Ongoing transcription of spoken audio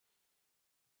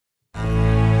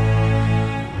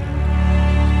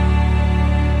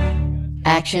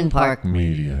Action Park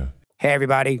Media. Hey,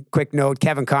 everybody. Quick note,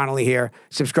 Kevin Connolly here.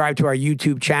 Subscribe to our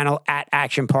YouTube channel at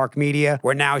Action Park Media.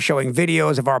 We're now showing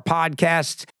videos of our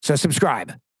podcasts, so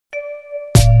subscribe.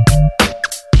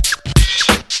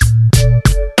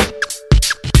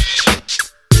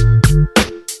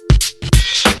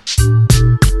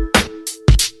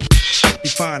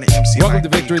 Welcome to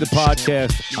Victory, the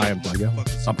podcast. I am Doug Allen.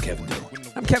 I'm Kevin Dillon.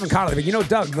 I'm Kevin Connolly, but you know,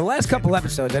 Doug, the last couple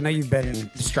episodes, I know you've been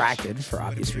distracted for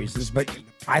obvious reasons, but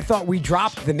I thought we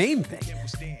dropped the name thing.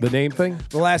 The name thing?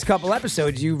 The last couple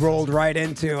episodes, you rolled right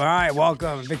into, all right,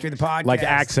 welcome, Victory the Podcast. Like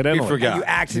accidentally. You forgot. You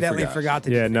accidentally forgot to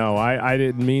do Yeah, that. no, I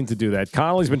didn't mean to do that.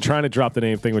 Connolly's been trying to drop the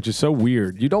name thing, which is so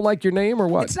weird. You don't like your name or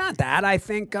what? It's not that. I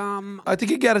think I think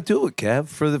you got to do it, Kev,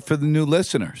 for the new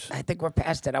listeners. we're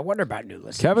past it. I wonder about new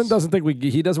listeners. Kevin doesn't think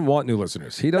he doesn't want new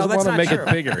listeners. He doesn't that's want to not make true.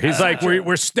 it bigger. He's like,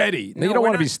 we're steady. No, you don't we're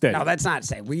want to be not- steady. No, that's not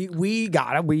say. We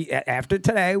got it. We after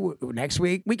today, next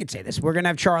week, we could say this. We're gonna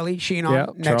have Charlie Sheen on Yeah,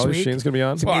 next Charlie week. Sheen's gonna be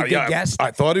on. It's gonna be a good guest.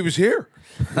 I thought he was here.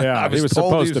 Yeah, he was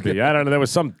told supposed to gonna be. I don't know. There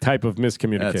was some type of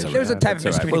miscommunication. There was a type of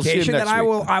That's all right. We'll see him miscommunication that next I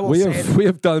will. week. I will We say.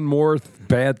 have done more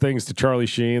bad things to Charlie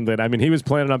Sheen than he was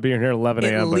planning on being here at 11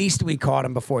 a.m. At but- least we caught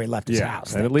him before he left his yeah,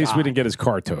 house. and at thank least we God. didn't get his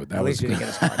car towed. That At was least we didn't get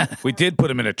his car. We did put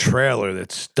him in a trailer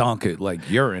that stunk it like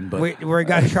urine, but We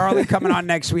got Charlie coming on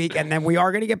next week, and then we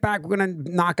are going to get back. We're going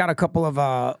to knock out a couple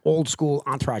of old school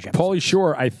Entourage episodes. Pauly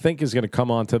Shore, I think, is going to come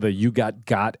on to the You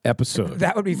Got episode.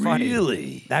 That would be funny.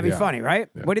 really. That'd be Yeah. funny, right?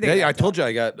 What do you think? Hey, I told you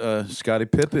I got Scottie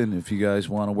Pippen. If you guys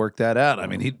want to work that out, I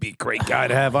mean, he'd be a great guy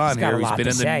to have on He's got here. a He's lot been to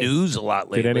in say. the news a lot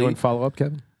lately. Did anyone follow up,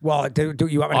 Kevin? Well, do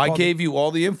you want me to I call gave you all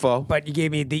the info. but you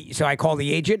gave me so I call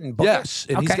the agent and book it? Yes,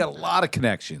 and he's Okay. got a lot of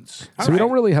connections. So we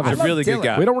don't really have I a love really good Dylan.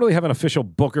 guy. We don't really have an official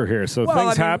booker here, so Well,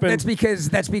 things I mean, happen. That's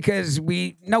because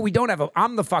we don't have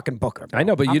I'm the fucking booker. Bro. I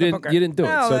know, but I'm you the didn't booker. you didn't do it.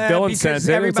 Well, So Dylan because sends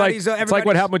it. It's like everybody's-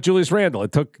 what happened with Julius Randle.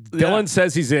 It took Dylan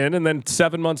says he's in, and then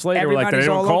 7 months later, we're like, did Everybody's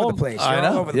anyone all call over him? the place. I They're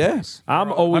all know, over the yeah. place. I'm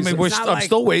I always. mean, It's not I'm like-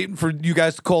 still waiting for you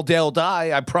guys to call Dale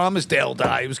Dye. I promised Dale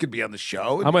Dye he was going to be on the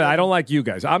show. I don't like you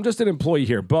guys. I'm just an employee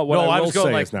here. But what no, I I will was going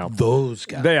say like is now. those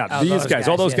guys. These those guys,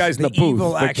 all guys, those yes. guys in the The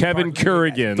evil booth, the Action Kevin Park media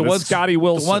Kerrigan, The the ones, Scotty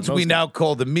Wilson. The ones we those now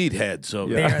call the meatheads. So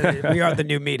We are the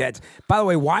new meatheads. By the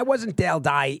way, why wasn't Dale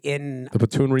Dye in the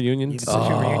platoon reunion.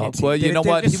 the reunion? well, you Did- know did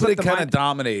what? it He slip would have the kind of mind?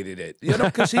 dominated it. You know,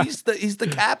 because he's the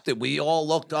captain. We all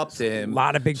looked up to him. A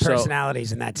lot of big So-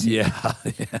 personalities in that scene. Yeah. All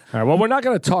right, well, we're not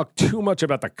going to talk too much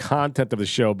about the content of the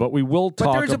show, but we will But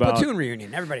talk there's a about platoon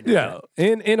reunion. Everybody knows Yeah.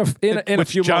 that. in a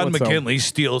Which few John moments. though. McKinley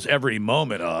steals every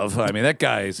moment of. I mean, that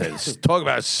guy is talk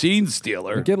about a scene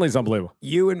stealer. McKinley's unbelievable.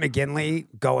 You and McGinley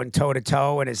going toe to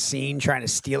toe in a scene trying to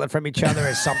steal it from each other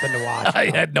is something to watch. I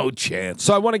had no chance.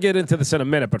 So I want to get into this in a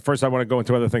minute, but first I want to go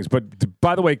into other things. But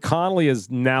by the way, Connolly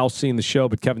has now seen the show,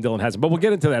 but Kevin Dillon hasn't. But we'll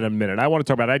get into that in a minute. I want to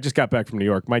talk about it. I just got back from New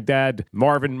York. My dad,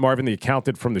 Marvin, the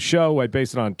accountant from the show, I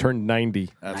based it on, turned 90.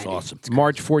 That's awesome.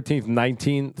 March 14th,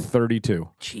 1932.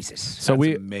 Jesus. So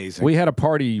That's amazing. we had a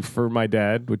party for my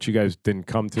dad, which you guys didn't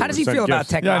come to. How does he Sent feel about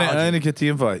gifts. Yeah, technology? I didn't get the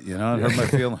invite. You know, it hurt my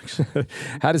feelings.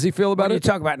 How does he feel about When you it?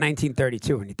 talk about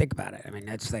 1932, when you think about it, I mean,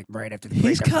 that's like right after the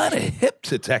He's breakup. kind of hip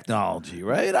to technology,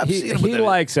 right? I've He seen him with it.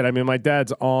 likes it. I mean, my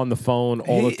dad's on the phone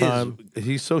all the time.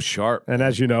 He's so sharp. And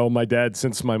as you know, my dad,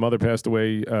 since my mother passed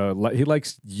away, he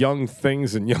likes young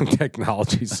things and young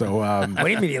technology. So, What do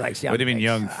you mean he likes young? What do you mean, things?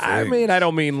 young? I thing? mean, I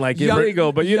don't mean like Young-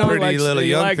 illegal, but you know, pretty he likes, little he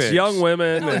young likes pigs. young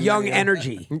women. and- Young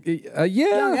energy. yeah,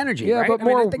 Young energy, Yeah, right? but I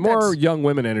mean, I more think more that's- young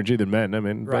women energy than men. I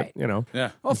mean, Right. but you know.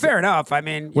 Yeah. Well, fair enough. I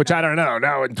mean, Which I don't know.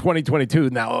 Now in 2022,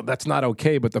 now that's not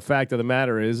okay. But the fact of the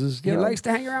matter is he you know, likes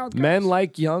to hang around with men girls.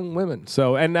 like young women.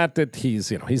 So, and not that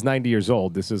he's 90 years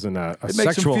old. This isn't a makes him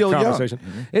sexual feel young. conversation.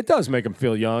 It does make him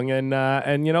feel young,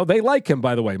 and you know they like him.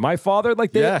 By the way, my father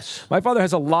Yes. my father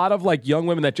has a lot of like young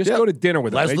women that just Yep. go to dinner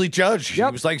with him. Leslie Judge. She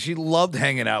Yep. was like she loved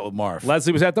hanging out with Marv.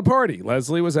 Leslie was at the party.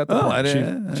 Leslie was at the Oh, party. I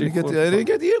didn't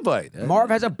get the invite. Marv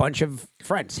has a bunch of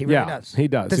friends. He really Yeah, does. he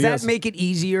does. Does He that has- make it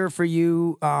easier for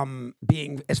you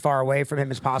being as far away from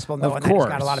him as possible, knowing that he's got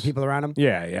a course. lot of people around him?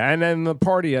 Yeah, and then the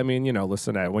party, I mean,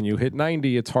 listen, when you hit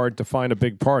 90, it's hard to find a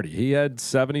big party. He had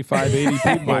 75, 80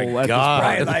 people my at this God.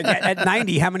 party. Right, like at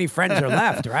 90, how many friends are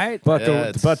left, right? But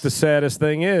Yeah, the saddest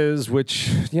thing is, which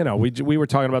we were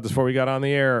talking about this before we got on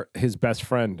the air. His best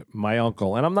friend, my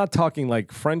uncle, and I'm not talking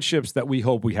like friendships that we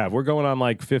hope we have. We're going on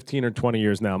like 15 or 20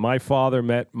 years now. My father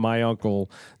met my uncle,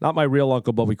 not my real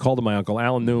uncle, but we called him my uncle,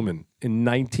 Alan Newman, in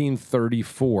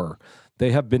 1934.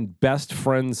 They have been best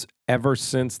friends ever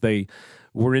since. They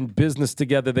were in business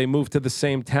together. They moved to the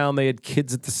same town. They had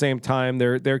kids at the same time.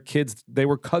 Their kids, they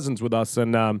were cousins with us,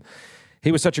 and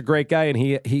he was such a great guy, and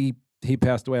he he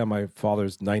passed away on my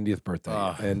father's 90th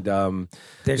birthday, and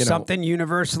there's something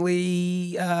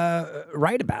universally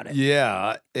right about it.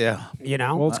 Yeah. You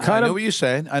know, well, it's I kind know of what you're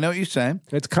saying.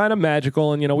 it's kind of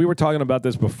magical, and we were talking about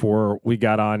this before we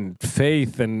got on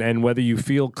faith and whether you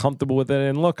feel comfortable with it.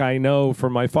 And look, I know for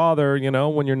my father,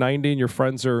 when you're 90 and your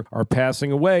friends are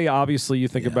passing away, obviously you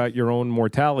think about your own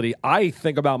mortality. I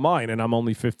think about mine, and I'm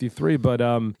only 53, but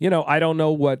I don't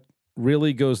know what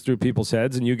really goes through people's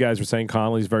heads, and you guys were saying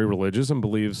Connolly's very religious and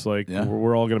believes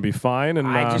we're all going to be fine. And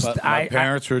my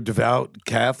parents are devout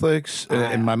Catholics,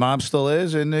 and my mom still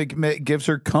is, and it gives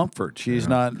her comfort. She's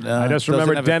not. I just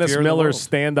remember Dennis Miller's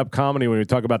stand-up comedy when we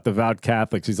talk about devout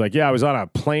Catholics. He's like, "Yeah, I was on a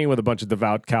plane with a bunch of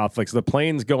devout Catholics. The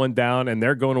plane's going down, and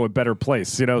they're going to a better place."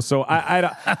 So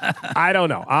I don't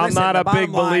know. I'm not a big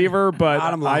believer, but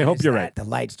I hope you're right. The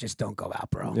lights just don't go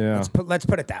out, bro. Yeah. Let's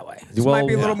put it that way. This might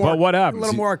be a little more. But what happens? A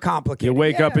little more complicated. You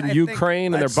wake up in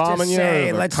Ukraine and they're bombing you.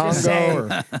 Let's just say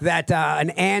that an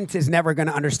ant is never going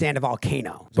to understand a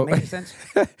volcano. Does that make sense?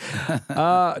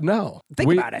 No.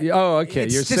 Think about it. Oh, okay.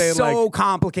 It's You're just saying so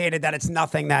complicated that it's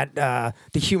nothing that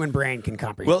the human brain can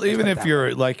comprehend. Well, even if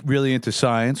you're really into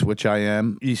science, which I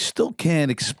am, you still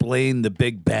can't explain the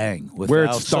Big Bang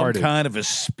without some kind of a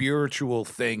spiritual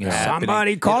thing happening.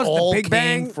 Somebody caused the Big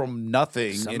Bang from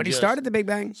nothing. Somebody started the Big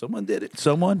Bang. Someone did it.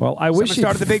 Someone. Well, I wish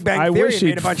started the Big Bang Theory and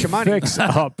made a bunch of money.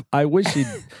 I wish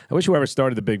whoever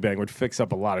started the Big Bang would fix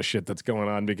up a lot of shit that's going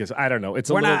on, because I don't know. We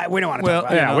don't want to talk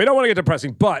about it. We don't want to get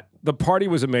depressing, but the party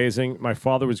was amazing. My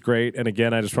father was great. And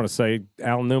again, I just want to say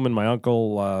Al Newman, my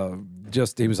uncle,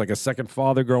 he was like a second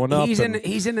father growing up. He's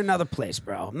in another place,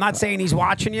 bro. I'm not saying he's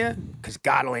watching you, because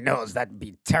God only knows that'd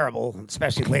be terrible,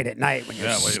 especially late at night when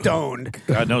you're stoned.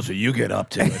 God knows what you get up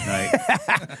to at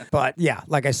night. But yeah,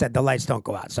 like I said, the lights don't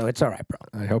go out, so it's all right,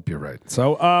 bro. I hope you're right.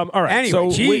 So, all right. Anyway,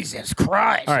 so Jesus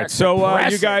Christ. All right, so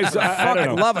you guys, I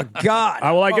don't know. Love of God.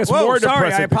 Well, I guess more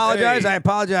depressing. I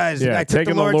apologize. Yeah, I took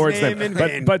taking the Lord's name in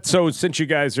vain. But so since you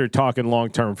guys are talking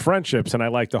long-term friendships, and I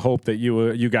like to hope that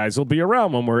you guys will be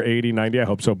around when we're 80, 90, I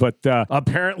hope so. But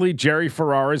apparently Jerry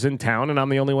Ferrara's in town, and I'm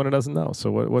the only one who doesn't know.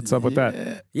 So what's up with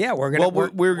that? Yeah, we're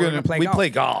gonna play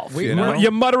golf.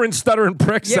 You muttering, stuttering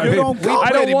pricks. Yeah, I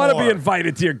don't want to be anymore.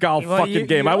 invited to your golf fucking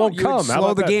game. I won't come.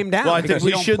 Slow the game down. Well, I think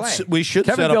we should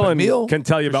Kevin set up a Dillon meal. can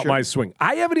tell you about my swing.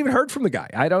 I haven't even heard from the guy.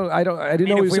 I didn't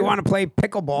know if we want to play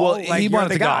pickleball. Well, he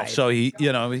wanted to guy. golf, so he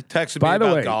texted By me the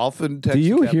about way, golf. And do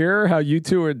you hear how you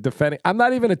two are defending? I'm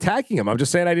not even attacking him. I'm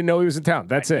just saying I didn't know he was in town.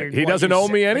 That's it. He doesn't owe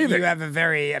me anything. You have a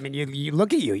very, you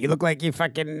look at you. You look like you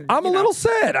fucking. I'm a little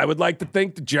sad. I would like to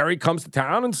think that Jerry comes to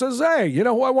town and says, "Hey, you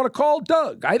know who I want to call?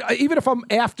 Doug." Even if I'm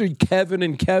after Kevin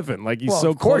and Kevin, like he's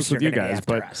so close with you guys,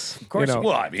 but of course,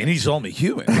 well, I mean, he's only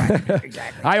human. Right,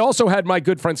 exactly. I also had my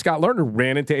good friend Scott Lerner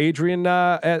ran into Adrian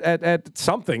at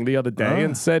something the other day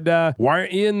and said, "Why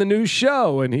aren't you in the new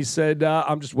show?" And he said,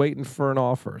 "I'm just waiting for an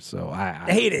offer." So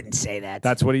he didn't say that.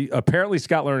 That's what he apparently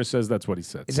Scott Lerner says. That's what he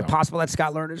said. Is it possible that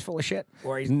Scott Lerner's full of shit?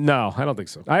 Or he's No, I don't think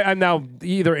so. I'm now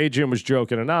either Adrian was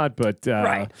joking or not, but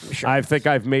sure. I think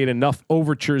I've made enough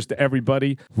overtures to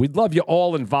everybody. We'd love you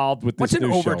all involved with this What's an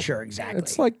new overture show. exactly?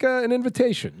 It's like an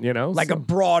invitation, like a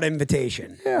broad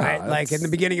invitation. Yeah, right? Like in the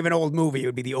beginning of an old movie, it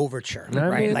would be the overture,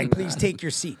 right? mean, like, please take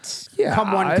your seats. Yeah,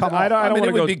 come one, come all. I don't it want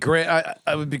to would be great.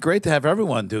 It would be great to have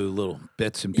everyone do little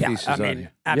bits and pieces on you.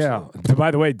 Absolutely. Yeah. By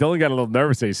the way, Dylan got a little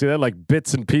nervous there. You see that? Like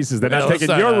bits and pieces. They're not taking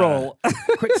your role.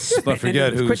 Quit spitting. But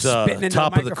forget who's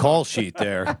top of the call sheet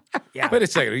there. Yeah. Wait a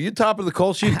second. Are you top of the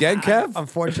call sheet again, Kev?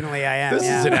 Unfortunately, I am. This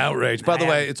is an outrage. By the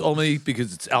way, it's only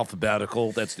because it's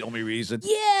alphabetical. That's the only reason.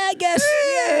 Yeah, I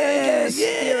guess.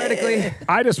 Theoretically.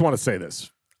 I just want to say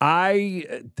this.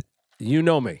 You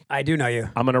know me. I do know you.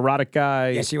 I'm an erotic guy.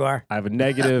 Yes, you are. I have a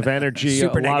negative energy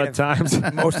Super a lot negative. of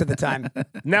times. Most of the time.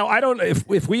 Now, I don't know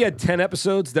if we had 10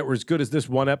 episodes that were as good as this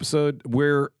one episode,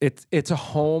 where it's a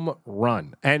home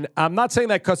run. And I'm not saying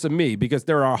that because of me, because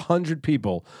there are 100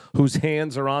 people whose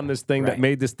hands are on this thing that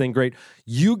made this thing great.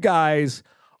 You guys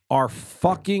are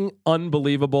fucking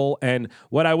unbelievable. And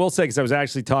what I will say, because I was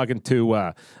actually talking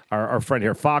to our friend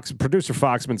here, producer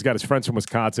Foxman's got his friends from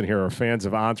Wisconsin here, are fans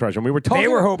of Entourage, and we were talking. They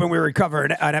were hoping we would cover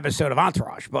an episode of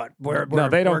Entourage, but no,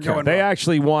 they don't care. They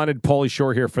actually wanted Pauly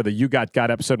Shore here for the You Got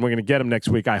episode, and we're going to get him next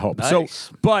week, I hope. Nice.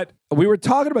 So, but we were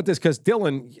talking about this because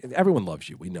Dylan, everyone loves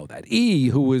you. We know that.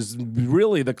 Who was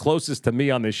really the closest to me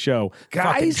on this show,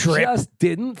 guys just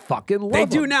didn't fucking love They him.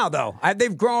 do now, though.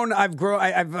 They've grown. I've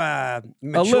matured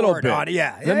a little bit. on it.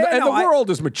 Yeah. And the world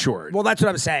has matured. Well, that's what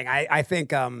I'm saying. I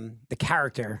think the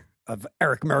character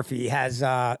Eric Murphy has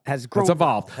grown. It's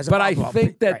evolved. But I well.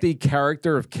 think that Right. the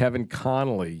character of Kevin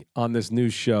Connolly on this new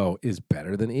show is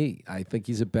better than E. I think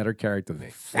he's a better character than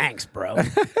E. Thanks, bro.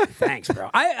 Thanks, bro.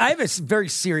 I have a very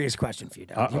serious question for you,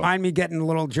 Doug. Do you mind me getting a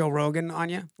little Joe Rogan on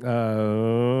you?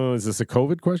 Is this a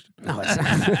COVID question? No, it's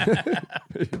not.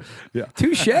 Yeah.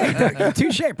 Touche, Doug.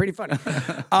 Touche. Pretty funny.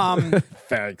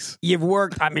 Thanks. You've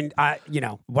worked. I mean,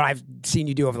 what I've seen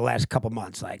you do over the last couple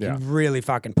months, like Yeah. you've really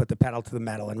fucking put the pedal to the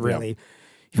metal and really.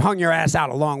 You've hung your ass out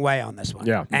a long way on this one.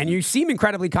 Yeah. And you seem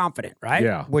incredibly confident, right?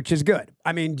 Yeah. Which is good.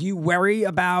 I mean, do you worry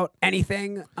about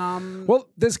anything? Well,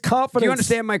 there's confidence. Do you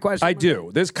understand my question? I do.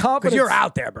 There's confidence. Because you're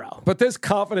out there, bro. But there's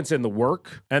confidence in the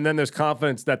work, and then there's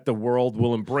confidence that the world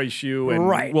will embrace you and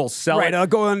will sell right. it. I'll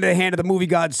go into the hand of the movie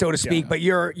gods, so to speak, but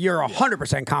you're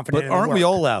 100% confident But in the aren't work. we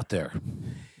all out there?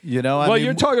 You know, Well,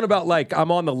 you're talking about like I'm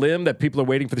on the limb that people are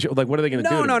waiting for the show. Like, what are they going to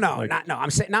do? No, Like,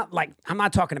 I'm saying I'm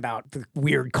not talking about the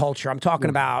weird culture. I'm talking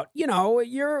about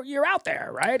you're out there,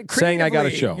 right? Saying I got a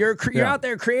Creatively, show. You're out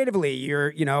there creatively.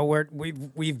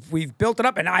 We've built it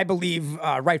up, and I believe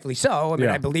rightfully so. I mean,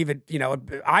 Yeah. I believe it.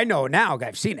 I know now.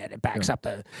 I've seen it. It backs up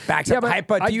the but hype.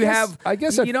 But do you have? I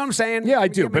guess you know what I'm saying? Yeah, I You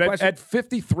do. get my But question? at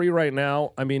 53 right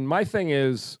now, I mean, my thing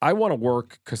is I want to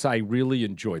work because I really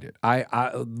enjoyed it.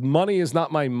 Money is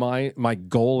not my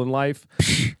goal in life.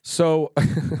 So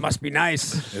must be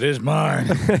nice. It is mine.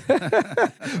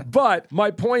 but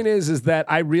my point is that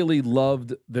I really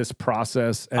loved this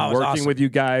process and Oh, it was working awesome. with you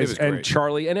guys and great.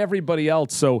 Charlie and everybody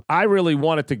else. So I really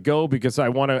wanted to go because I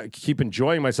want to keep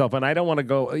enjoying myself. And I don't want to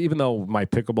go, even though my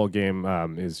pickleball game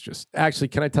is just, actually,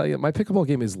 can I tell you, my pickleball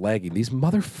game is lagging. These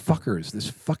motherfuckers, this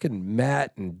fucking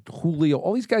Matt and Julio,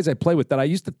 all these guys I play with that I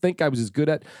used to think I was as good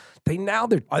at,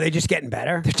 Are they just getting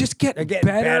better? they're just getting They're getting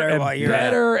better and while you're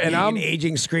better. And being I'm an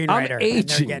aging screenwriter. I'm and aging.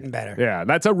 they're getting better. Yeah,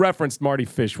 that's a reference. Marty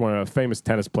Fish, a famous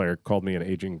tennis player, called me an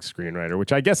aging screenwriter,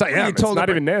 which I guess I am. It's not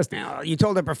even nasty. You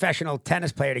told a professional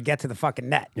tennis player to get to the fucking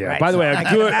net. Yeah. Right? By the way, I a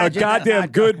can imagine that goddamn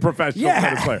not good going- professional Yeah,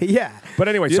 tennis player. yeah. But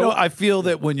anyway, You so know, I feel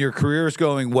that when your career is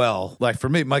going well, like for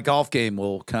me, my golf game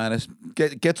will kind of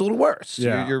gets a little worse.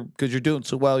 Yeah. Because you're doing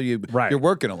so well, you're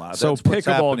working a lot. So That's what's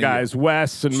pickleball happening. guys,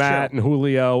 Wes and Matt and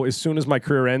Julio. As soon as my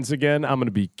career ends again, I'm going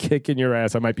to be kicking your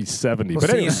ass. I might be 70. We'll but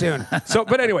see anyway, you soon.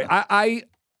 But anyway,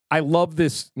 I love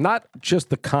this, not just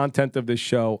the content of this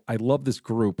show. I love this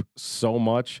group so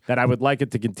much that I would like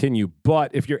it to continue.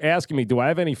 But if you're asking me, do I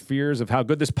have any fears of how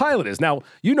good this pilot is? Now,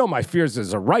 you know my fears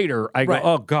as a writer. I go,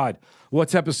 oh, God,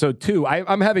 what's episode 2?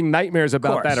 I'm having nightmares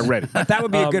about that already. But that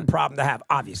would be a good problem to have,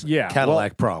 obviously. Yeah.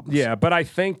 Cadillac problems. Yeah, but I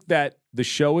think that the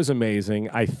show is amazing.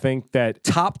 I think that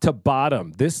top to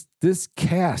bottom, this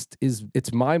cast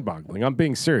it's mind-boggling. I'm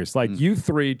being serious. Like you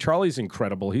three, Charlie's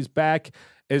incredible. He's back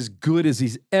as good as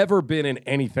he's ever been in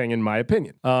anything, in my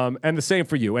opinion. And the same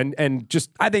for you. And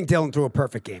just I think Dylan threw a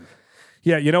perfect game.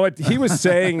 yeah, you know what he was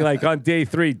saying? Like on day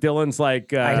 3, Dylan's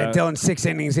like I had Dylan 6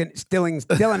 innings in.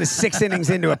 Dylan is 6 innings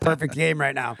into a perfect game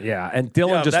right now. yeah, and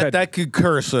Dylan just had. that could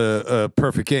curse a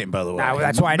perfect game. By the way, Nah, well,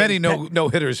 that's why I many didn't- no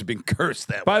hitters have been cursed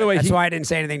that By the way, That's why I didn't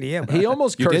say anything to you. he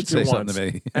almost You cursed did say you something once.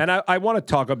 to me. And I want to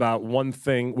talk about one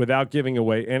thing without giving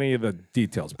away any of the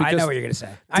details. I know because what you're going to say.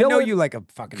 I know you like a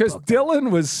fucking Because book.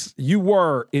 Dylan you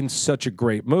were in such a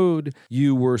great mood.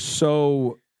 You were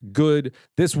so good.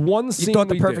 This one scene You thought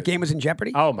the we perfect did- game was in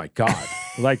jeopardy? Oh my God.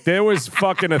 Like there was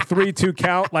fucking a 3-2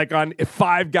 count like on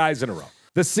 5 guys in a row.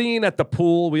 The scene at the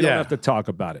pool, we don't Yeah. have to talk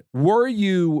about it. Were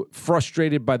you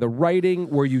frustrated by the writing?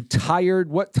 Were you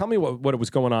tired? Tell me what was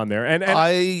going on there. And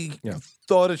I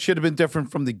thought it should have been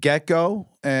different from the get-go,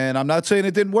 and I'm not saying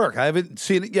it didn't work. I haven't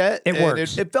seen it yet. It and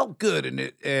works. It felt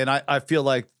good, and I feel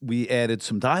like we added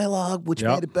some dialogue, which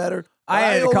made it better. I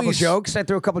had a couple always- jokes. I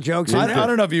threw a couple jokes in I there.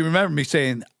 don't know if you remember me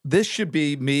saying this should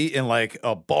be me in like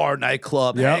a bar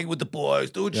nightclub, Yep. hanging with the boys,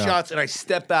 doing shots, and I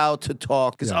step out to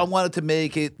talk because I wanted to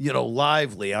make it,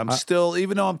 lively. I'm still,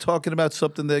 even though I'm talking about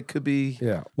something that could be,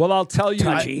 yeah. Well, I'll tell you.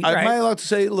 Touchy. I Right. might allowed to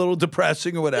say a little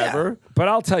depressing or whatever. But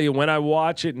I'll tell you, when I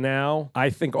watch it now, I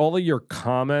think all of your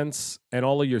comments and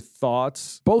all of your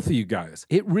thoughts, both of you guys,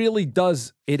 it really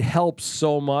does. It helps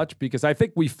so much because I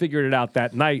think we figured it out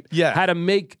that night. Yeah. How to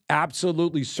make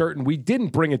absolutely certain we didn't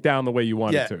bring it down the way you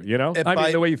wanted Yeah. to, you know? If I mean,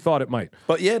 I- the way you thought it might.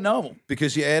 But yeah, no,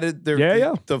 because you added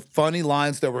the funny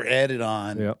lines that were added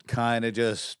on, Yeah. kind of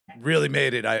just really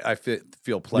made it. I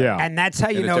feel play. Yeah. And that's how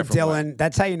you In a know different way. Dylan.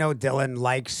 That's how you know Dylan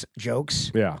likes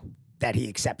jokes, Yeah. that he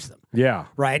accepts them. Yeah.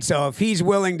 Right? So if he's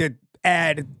willing to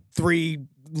add 3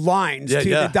 lines to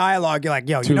the dialogue. You're like,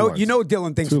 yo, Two lines. you know,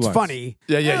 Dylan thinks it's funny.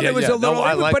 Yeah. It was a little,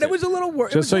 but it was a little.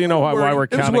 Just so you know why we're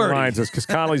counting wordy. lines is because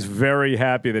Connolly's very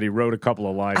happy that he wrote a couple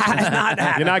of lines. I'm not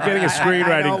happy. You're not getting a screenwriting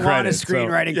I don't credit. want a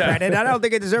screenwriting credit. I don't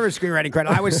think I deserve a screenwriting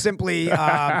credit. I was simply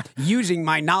using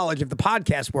my knowledge of the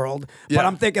podcast world. But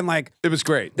I'm thinking like it was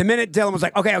great. The minute Dylan was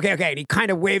like, okay, and he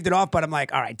kind of waved it off, but I'm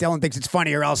like, all right, Dylan thinks it's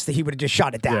funny, or else he would have just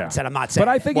shot it down and said, I'm not saying. But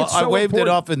I think it's so I waved important.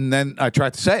 it off, and then I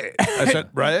tried to say it. I said,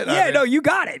 right? No, you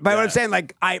got it. But what I'm saying,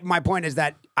 like, my point is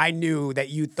that I knew that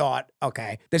you thought,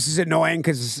 okay, this is annoying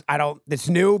because it's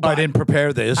new. But I didn't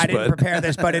prepare this.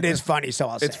 But it is funny, so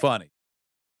I'll say it's funny.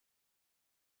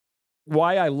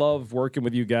 Why I love working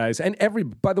with you guys, and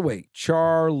by the way,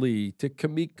 Charlie, to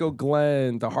Kamiko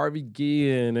Glenn, to Harvey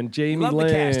Guillen, and Jamie love Lynn,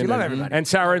 the cast. You love everybody. And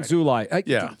Sarah and Zulai.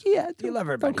 You love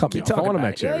everybody. Don't cut me off. I want to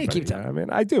mention everybody. Keep talking. I mean,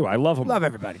 I do. I love them. Love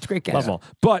everybody. It's a great cast. Love them all.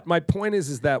 But my point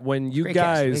is that when you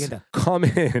guys come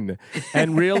in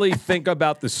and really think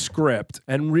about the script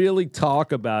and really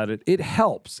talk about it, it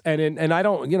helps. And I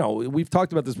don't, we've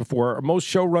talked about this before. Most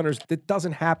showrunners, it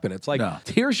doesn't happen. It's like,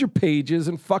 here's your pages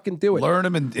and fucking do it. Learn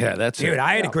them and that's Dude, it.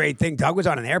 I had a great thing. Doug was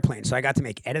on an airplane, so I got to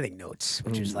make editing notes,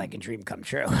 which is like a dream come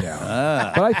true.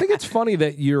 Yeah. But I think it's funny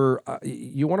that you're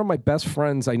one of my best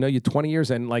friends. I know you 20 years,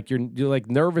 and like you're like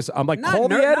nervous. I'm like, call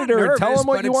the editor and tell him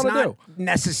what you want to do.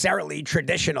 Necessarily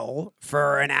traditional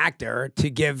for an actor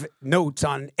to give notes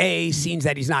on scenes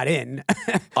that he's not in.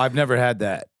 I've never had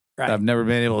that. Right. I've never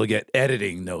been able to get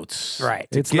editing notes. Right.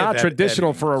 It's not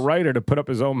traditional for a writer to put up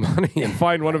his own money and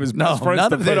find one of his best friends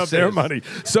to put up their money.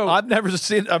 So I've never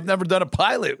done a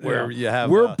pilot where you have.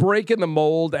 We're breaking the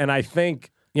mold, and I think.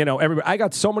 Everybody. I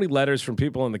got so many letters from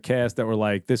people in the cast that were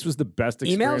like, "This was the best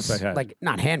experience I had." Like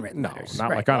not handwritten. No, letters. not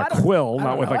like on a quill,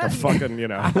 not with like a fucking,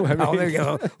 there you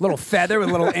go. Little feather with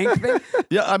a little ink thing.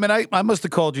 Yeah, I mean, I must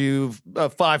have called you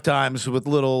 5 times with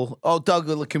little. Oh,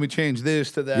 Doug, can we change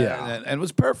this to that? Yeah, and it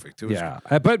was perfect. It was,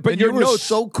 but your notes were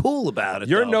so cool about it.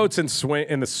 Your notes in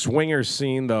the swinger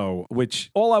scene, though,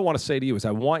 which all I want to say to you is,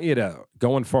 I want you to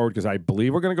going forward because I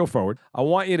believe we're going to go forward. I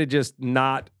want you to just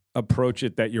not approach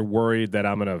it that you're worried that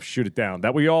I'm going to shoot it down.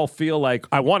 That we all feel like,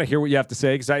 I want to hear what you have to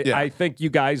say, because I think you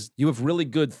guys, you have really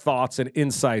good thoughts and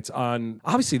insights on,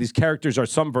 obviously these characters are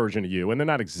some version of you, and they're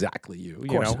not exactly you.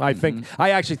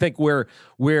 I actually think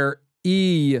where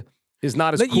E is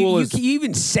not as cool as... You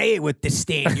even say it with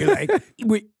disdain. You're like,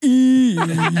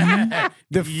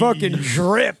 the fucking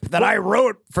drip that I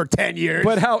wrote for 10 years.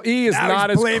 But how E is not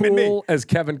as cool as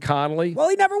Kevin Connolly. Well,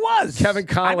 he never was. Kevin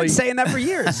Connolly. I've been saying that for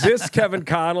years. This Kevin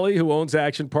Connolly, who owns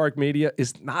Action Park Media,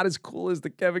 is not as cool as the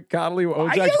Kevin Connolly who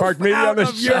owns Action Park Media on the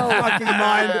show. Your fucking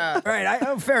mind.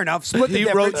 Right. Fair enough. Split the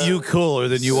difference. He wrote you cooler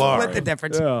than you are. Split the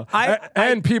difference. Yeah.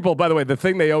 And people, by the way, the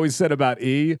thing they always said about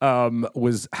E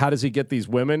was, how does he get these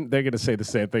women? They're going to say the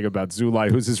same thing about Zulai,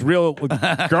 who's his real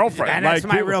girlfriend. And that's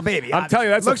my real baby. I'm telling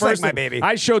you, that's the first like my baby.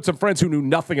 I showed some friends who knew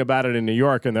nothing about it in New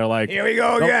York, and they're like, here we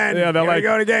go again. Yeah, they're like,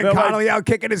 Connolly out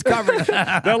kicking his coverage.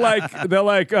 they're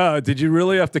like, did you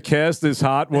really have to cast this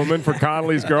hot woman for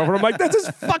Connolly's girlfriend? I'm like, that's his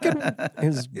fucking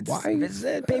wife. It's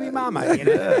baby mama.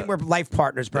 We're life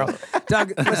partners, bro.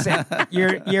 Doug, listen,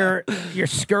 you're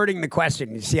skirting the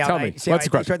question. You see how What's the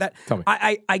question? That? Tell me.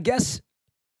 I guess.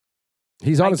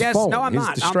 He's on his phone. No, I'm He's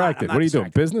not. distracted. I'm not what are you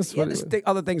distracted. doing? Business? Yeah, there's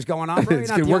other things going on, bro.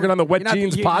 You're working on the Wet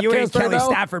Jeans podcast You ain't Kelly right now?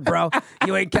 Stafford, bro.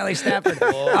 You ain't Kelly Stafford.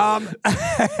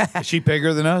 Is she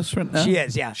bigger than us right now? She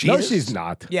is, yeah. She's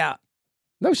not. Yeah.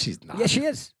 No, she's not. Yeah, she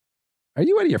is. Are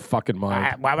you out of your fucking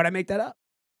mind? Why would I make that up?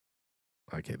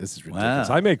 Okay, this is ridiculous.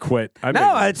 Wow. I may quit.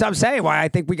 I'm saying why I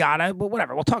think we gotta, but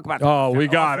whatever. We'll talk about that. Oh, we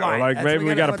got it. Like, maybe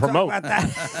we gotta promote.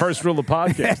 First rule of the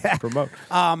podcast. Promote.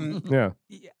 Yeah.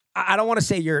 I don't want to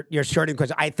say you're shorting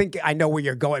because I think I know where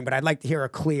you're going, but I'd like to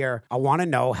hear I want to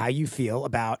know how you feel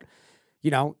about,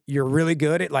 you're really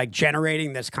good at like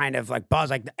generating this kind of like buzz.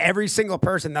 Like every single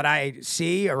person that I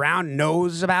see around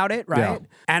knows about it, right? Yeah.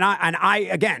 And I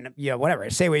again, whatever.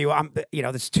 Say what you want.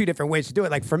 There's 2 different ways to do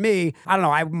it. Like for me, I don't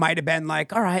know. I might have been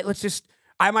like, all right,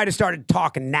 I might have started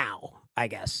talking now, I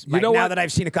guess. Now that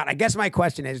I've seen it cut. I guess my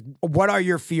question is, what are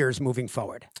your fears moving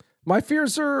forward? My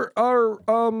fears are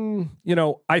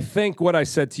I think what I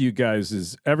said to you guys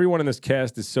is everyone in this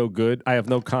cast is so good. I have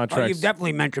no contracts. You've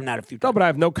definitely mentioned that a few times. No, but I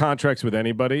have no contracts with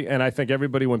anybody. And I think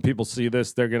everybody, when people see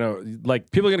this, they're going to,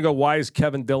 people are going to go, why is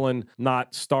Kevin Dillon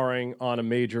not starring on a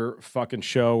major fucking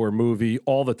show or movie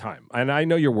all the time? And I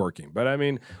know you're working, but I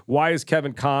mean, why is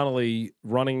Kevin Connolly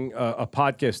running a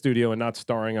podcast studio and not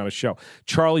starring on a show?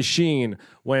 Charlie Sheen,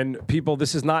 when people,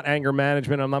 this is not anger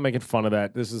management. I'm not making fun of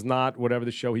that. This is not whatever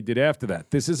the show he did after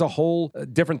that. This is a whole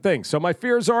different thing. So my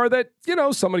fears are that,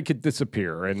 somebody could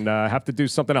disappear and have to do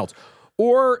something else.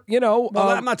 Or, Well,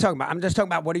 I'm not talking about. I'm just talking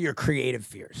about what are your creative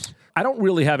fears? I don't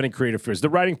really have any creative fears. The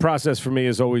writing process for me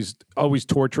is always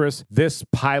torturous. This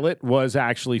pilot was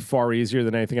actually far easier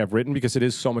than anything I've written because it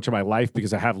is so much of my life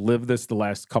because I have lived this the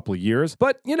last couple of years.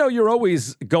 But, you're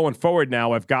always going forward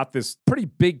now. I've got this pretty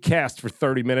big cast for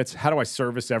 30 minutes. How do I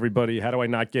service everybody? How do I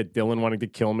not get Dylan wanting to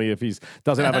kill me if he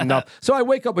doesn't have enough? So I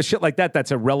wake up with shit like that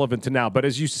that's irrelevant to now. But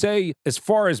as you say, as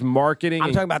far as marketing...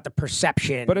 I'm talking about the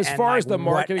perception. But as far as the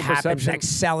marketing perception... like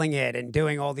selling it and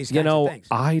doing all these kinds of things.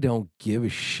 I don't give a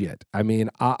shit. I mean,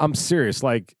 I'm serious.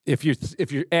 Like, if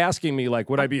you're asking me,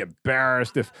 like, would I be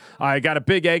embarrassed if I got a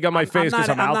big egg on my face because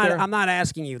I'm out there? I'm not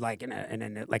asking you like in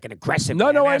an aggressive way. No,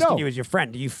 I'm asking I know. you as your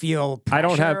friend. Do you feel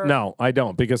pressure? I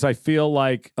don't, because I feel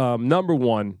like, number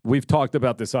one, we've talked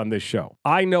about this on this show.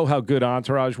 I know how good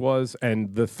Entourage was,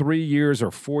 and the 3 years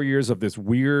or 4 years of this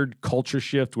weird culture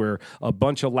shift where a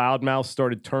bunch of loudmouths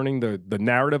started turning the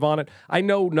narrative on it. I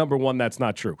know, number one, that's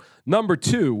not true. Number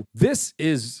two,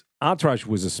 Entourage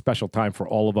was a special time for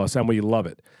all of us, and we love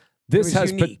it. This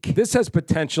has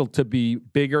potential to be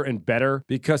bigger and better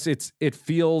because it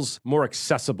feels more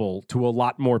accessible to a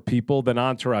lot more people than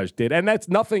Entourage did. And that's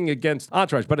nothing against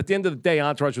Entourage, but at the end of the day,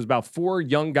 Entourage was about 4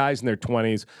 young guys in their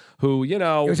 20s who, it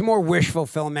was more wish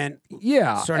fulfillment.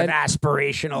 Yeah. Sort of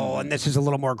aspirational, and this is a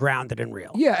little more grounded and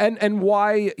real. Yeah, and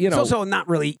why, It's also not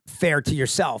really fair to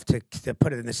yourself to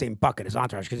put it in the same bucket as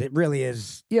Entourage because it really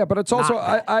is. Yeah, but it's also,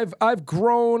 I've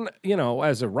grown,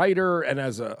 as a writer and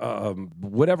as a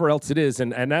whatever else it is.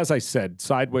 And as I said,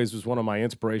 Sideways was one of my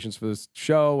inspirations for this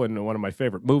show and one of my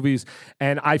favorite movies.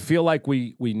 And I feel like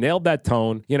we nailed that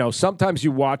tone. Sometimes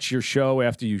you watch your show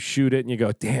after you shoot it and you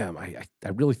go, damn, I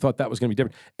really thought that was going to be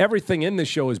different. Everything in this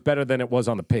show is better than it was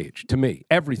on the page, to me.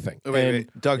 Everything. Wait.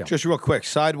 Doug, just real quick.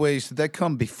 Sideways, did that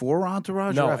come before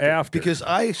Entourage or after? Because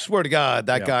I swear to God,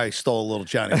 that guy stole a little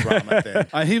Johnny Drama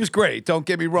thing. He was great. Don't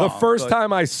get me wrong. The first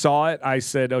time I saw it, I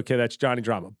said, okay, that's Johnny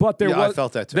Drama. But I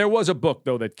felt that too. There was a book,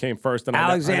 though, that came first. And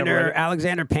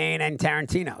Alexander Payne and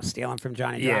Tarantino stealing from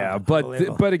Johnny Drama. Yeah,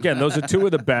 but again, those are two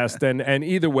of the best. And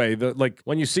either way,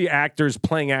 when you see actors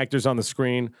playing actors on the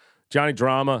screen, Johnny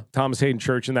Drama, Thomas Hayden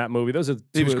Church in that movie.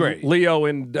 He was great. Leo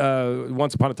in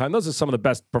Once Upon a Time. Those are some of the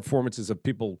best performances of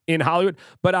people in Hollywood.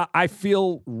 But I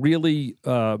feel really,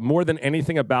 more than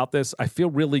anything about this, I feel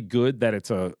really good that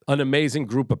it's an amazing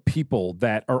group of people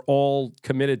that are all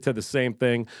committed to the same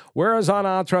thing. Whereas on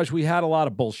Entourage, we had a lot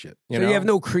of bullshit. You have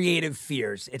no creative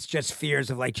fears. It's just fears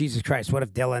of like, Jesus Christ, what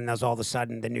if Dylan is all of a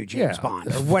sudden the new James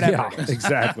Bond or whatever it is.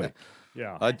 Exactly.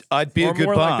 Yeah, I'd be a good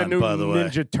Bond, like the new by the way.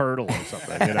 Ninja Turtle or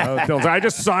something. I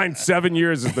just signed 7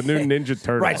 years as the new Ninja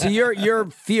Turtle. Right. So your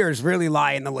fears really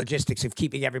lie in the logistics of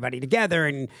keeping everybody together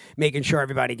and making sure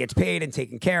everybody gets paid and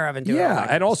taken care of and doing all that.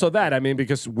 And also that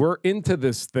because we're into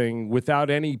this thing without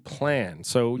any plan.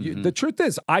 So the truth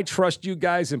is, I trust you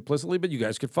guys implicitly, but you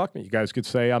guys could fuck me. You guys could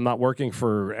say I'm not working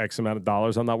for X amount of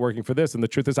dollars. I'm not working for this. And the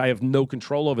truth is, I have no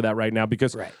control over that right now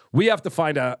because we have to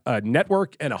find a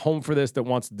network and a home for this that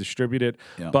wants to distribute it.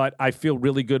 Yeah. But I feel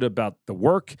really good about the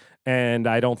work, and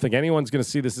I don't think anyone's going to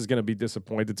see this is going to be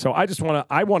disappointed. So I just want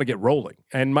to get rolling.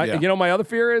 And my other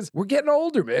fear is we're getting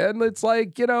older, man. It's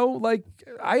like,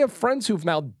 I have friends who've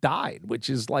now died, which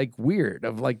is like weird,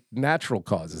 of like natural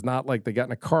causes, not like they got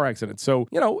in a car accident. So,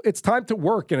 it's time to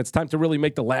work, and it's time to really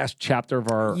make the last chapter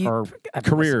of our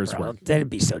careers work. That'd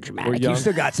be so dramatic. You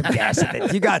still got some gas in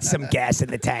it. You got some gas in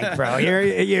the tank, bro.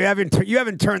 You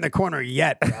haven't turned the corner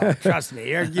yet, bro. Trust me.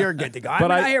 You're good to go.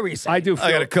 But I hear what you're saying.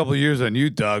 I got a couple of years on you,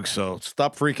 Doug, so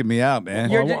stop freaking me out,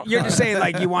 man. You're just saying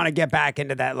like you want to get back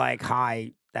into that like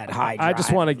high drive. I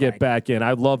just want to get back in.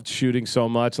 I loved shooting so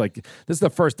much. Like, this is the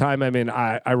first time,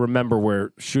 I remember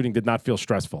where shooting did not feel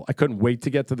stressful. I couldn't wait to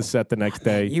get to the set the next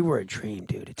day. You were a dream,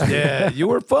 dude. You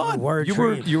were fun.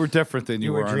 You were different than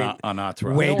you were on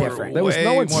Entourage. Way different. There was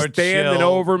no one standing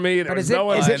over me. There was no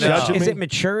one judging me. Is it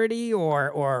maturity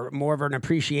or more of an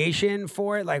appreciation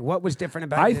for it? Like, what was different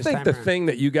about it this time I think the thing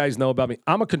that you guys know about me,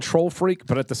 I'm a control freak,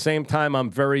 but at the same time, I'm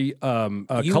very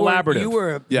collaborative.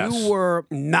 You were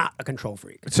not a control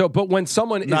freak. So, but when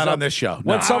someone not on this show,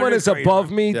 when someone is above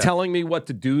me telling me what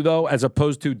to do, though, as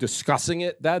opposed to discussing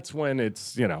it, that's when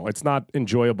it's not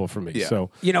enjoyable for me. Yeah. So,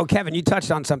 Kevin, you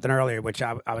touched on something earlier, which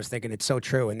I was thinking it's so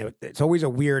true, and it's always a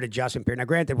weird adjustment period. Now,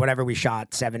 granted, whatever we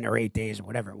shot, 7 or 8 days or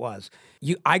whatever it was,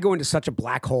 I go into such a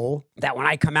black hole that when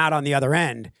I come out on the other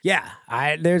end,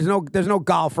 there's no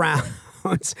golf round.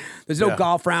 There's no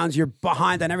golf rounds. You're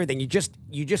behind on everything.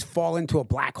 you just fall into a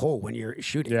black hole when you're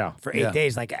shooting for 8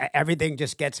 days. Like everything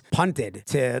just gets punted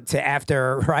to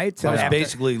after, right? To I was after.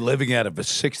 basically living out of a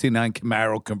 69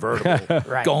 Camaro convertible,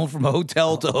 going from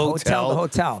hotel to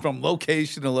hotel, from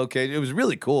location to location. It was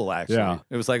really cool, actually. Yeah.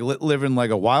 It was like living like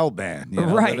a wild man. You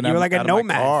know, Right. You were like a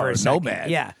nomad for a second. Nomad.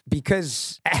 Yeah.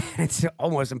 Because it's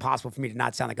almost impossible for me to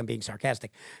not sound like I'm being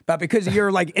sarcastic. But because of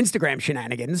your like Instagram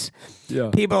shenanigans,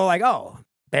 people are like, oh,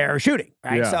 they're shooting,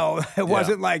 right? Yeah. So it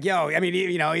wasn't like, I mean,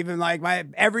 even like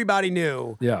everybody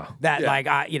knew that like,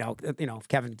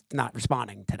 Kevin's not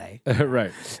responding today.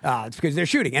 Right. It's because they're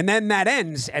shooting. And then that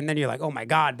ends. And then you're like, oh my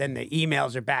God, then the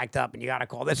emails are backed up and you got to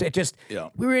call this. It just,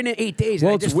 we were in it 8 days.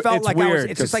 Well, and I just felt like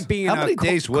weird, it's just like being in how many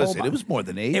days was it? It was more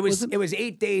than 8. It was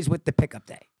 8 days with the pickup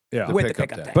day. Yeah, with the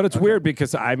pickup day. But it's weird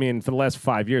because I mean, for the last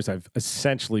 5 years, I've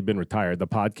essentially been retired. The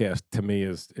podcast to me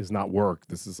is not work.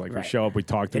 This is like we show up, we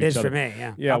talk to each other. It is for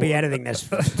me. Yeah. I'll be editing this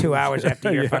for 2 hours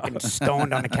after you're fucking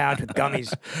stoned on the couch with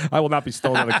gummies. I will not be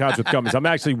stoned on the couch with gummies. I'm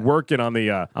actually working on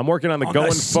the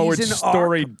going forward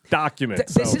story document.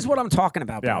 This is what I'm talking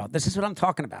about, bro. This is what I'm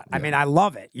talking about. I mean, I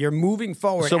love it. You're moving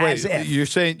forward. So wait, as if. you're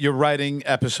saying you're writing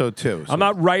episode 2? So. I'm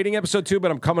not writing episode 2, but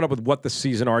I'm coming up with what the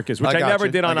season arc is, which I never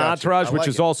did on Entourage, which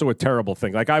is also a terrible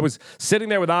thing. Like I was sitting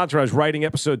there with Entourage writing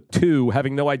episode 2,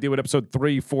 having no idea what episode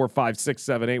 3, 4, 5, 6,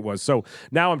 7, 8 was. So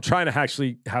now I'm trying to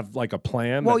actually have like a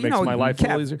plan that makes my life a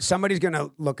little easier. Somebody's going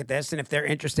to look at this, and if they're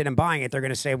interested in buying it, they're going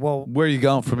to say, "Well, where are you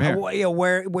going from here?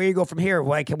 Where you go from here?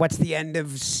 Like, what's the end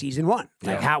of season 1?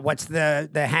 Like, what's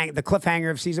the cliffhanger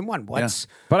of season 1? What's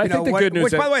But I think the good news,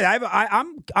 which by the way,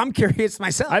 I'm curious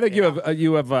myself. I think you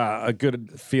have a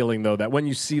good feeling though that when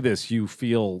you see this, you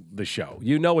feel the show.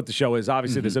 You know what the show is.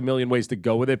 Obviously, there's a million ways to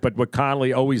go with it, but what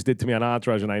Connolly always did to me on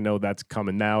Entourage, and I know that's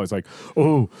coming now, is like,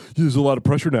 oh, there's a lot of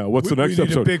pressure now. What's the next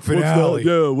episode? A big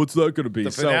finale. What's that going to be?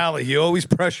 The finale. He always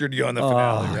pressured you on the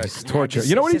finale. Right? It's torture.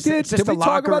 You know what he did? Did we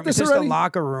talk about this already? Just a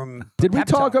locker room. Did we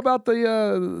talk about the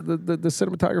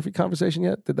cinematography conversation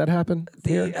yet? Did that happen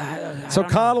here? So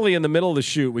Connolly in the middle of the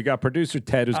shoot, we got producer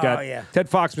Ted, who's got Ted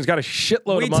Foxman's got a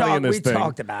shitload of money in this thing. We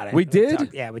talked about it. We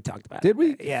did? We talked about it. Did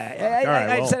we?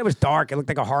 Yeah. I said it was dark. It looked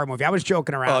like a horror movie. I was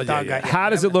joking around. How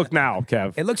does it look now,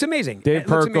 Kev? It looks amazing. Dave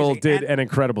Perkle did an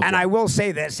incredible job. And I will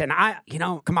say this, and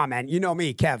come on, man. You know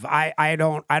me, Kev. I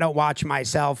don't watch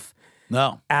myself.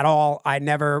 No. At all. I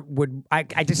never would.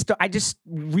 I just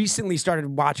recently started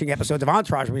watching episodes of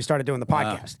Entourage when we started doing the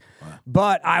podcast. Wow.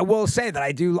 But I will say that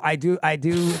I do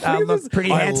look pretty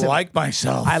handsome.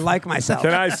 I like myself.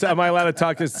 Am I allowed to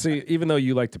talk? See, even though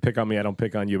you like to pick on me, I don't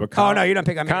pick on you. But no, you don't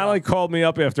pick on me. Connolly called me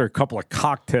up after a couple of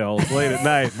cocktails late at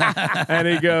night, and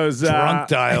he goes, "Drunk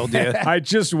dialed you." I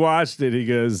just watched it. He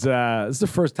goes, "This is the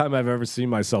first time I've ever seen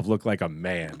myself look like a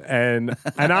man," and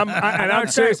I'm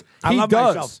serious. I love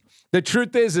does. myself. The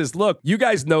truth is, look, you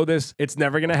guys know this. It's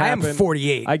never going to happen. I am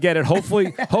 48. I get it. Hopefully,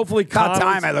 about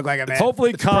time I look like a man.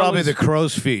 Hopefully, probably the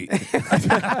crow's feet.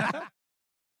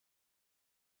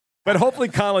 But hopefully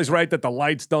Connolly's right that the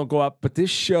lights don't go up. But this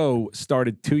show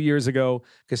started 2 years ago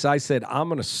because I said, I'm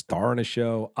going to star in a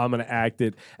show. I'm going to act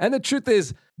it. And the truth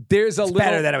is, there's a little...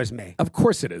 better that it was me. Of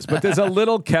course it is. But there's a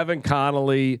little Kevin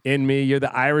Connolly in me. You're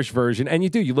the Irish version. And you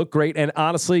do. You look great. And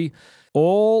honestly...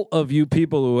 all of you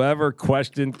people who ever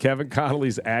questioned Kevin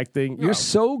Connolly's acting, you're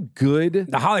so good.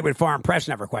 The Hollywood Foreign Press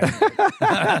never questioned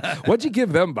it. What's you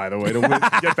give them, by the way, to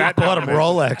get that? Bought them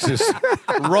Rolexes.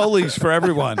 Rollies for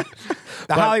everyone.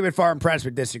 The Hollywood Foreign Press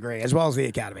would distree, as well as the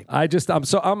Academy.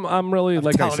 I'm really,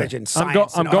 like television, I said,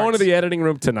 I'm going to the editing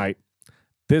room tonight.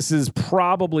 This is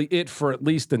probably it for at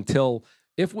least until,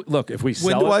 if we sell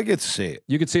it. When do I get to see it?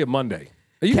 You can see it Monday.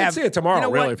 You can see it tomorrow,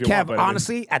 really, if you want. Kev,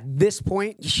 honestly, at this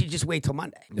point, you should just wait till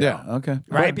Monday. Yeah, okay.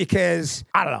 Right? Because,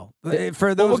 I don't know.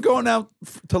 For those, we're going out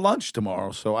to lunch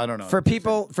tomorrow, so I don't know. For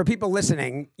people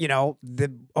listening,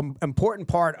 the important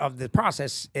part of the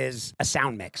process is a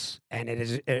sound mix. And it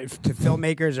is, to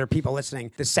filmmakers or people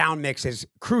listening, the sound mix is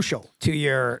crucial to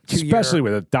your... Especially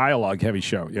with a dialogue-heavy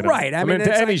show. Right. I mean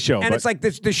to any show. And it's like,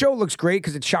 the show looks great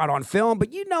because it's shot on film, but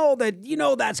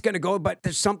that's going to go. But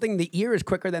there's something, the ear is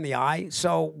quicker than the eye.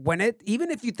 So even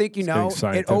if you think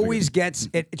it always gets,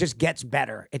 it just gets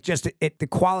better. The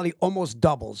quality almost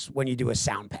doubles when you do a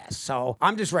sound pass. So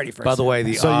I'm just ready for it. By the way,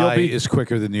 the eye is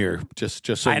quicker than the ear. Just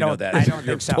so you know that. I don't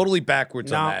think so. Totally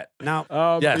backwards on that.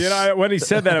 No. Yes. When he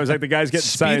said that, I was like, the guy's getting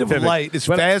scientific. Speed of light is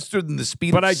faster than the speed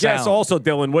of sound. But I guess also,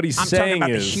 Dylan, what he's saying talking about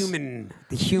is... the human.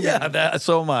 Yeah,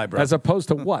 so am I, bro. As opposed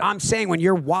to what? I'm saying when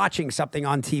you're watching something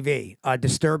on TV, a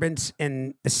disturbance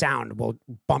in the sound will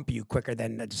bump you quicker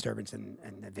than a disturbance in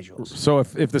the visuals. So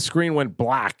if the screen went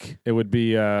black, it would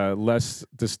be less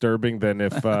disturbing than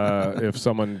if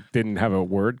someone didn't have a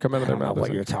word come out of their mouth.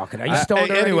 What you're talking about? Are you stoned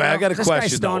already, anyway, bro? I got a This guy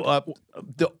question stoned? though.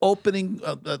 The opening,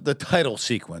 the title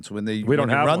sequence when they We don't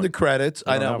have run one. the credits.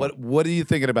 I know. have What are you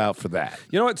thinking about for that?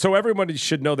 You know what? So everybody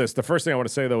should know this. The first thing I want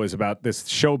to say though is about this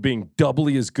show being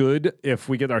doubly as good if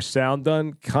we get our sound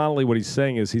done. Connolly, what he's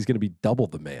saying is he's going to be double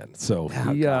the man. So he's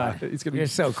going to be You're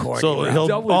so corny. So bro. he'll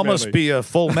Doubly almost manly. be a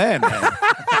full man.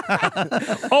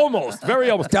 almost, very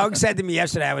almost. Doug said to me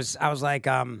yesterday, I was like,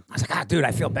 dude,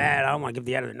 I feel bad. I don't want to give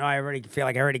the editor. No, I already feel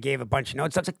like I already gave a bunch of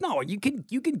notes. I was like, no, you can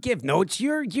give notes.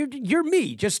 You're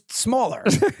me, just smaller.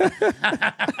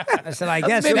 I said, I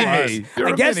guess mini-me. You're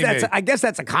a mini-me. I guess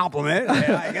that's a compliment.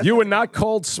 I guess You were not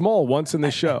called small once in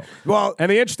this show. Well- and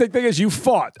the interesting thing is you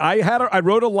fought. I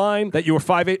wrote a line that you were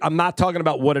 5'8". I'm not talking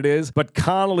about what it is, but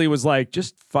Connolly was like,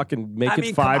 just fucking make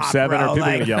it come on, 5'7", bro. or people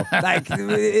are like, gonna yell. like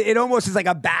it almost is like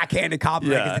a backhanded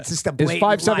compliment. Yeah. It's just a Is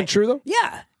blatant 5'7" lie. true though?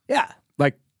 Yeah.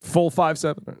 Like full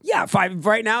 5'7"? Yeah, five.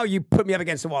 Right now, you put me up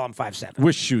against the wall. I'm 5'7"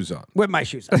 With shoes on. with my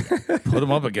shoes on. Put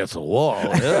him up against the wall.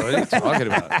 Yeah, what are you talking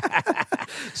about?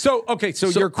 So okay, so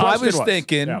your I question was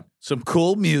thinking Yeah. some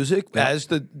cool music as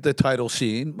the title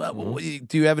scene.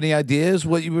 Do you have any ideas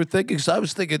what you were thinking? Because I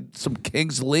was thinking some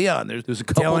Kings Leon. There's a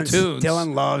couple tunes.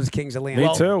 Dylan loves Kings of Leon.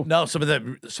 Me too. No, some of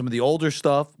the older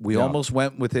stuff. We almost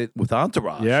went with it with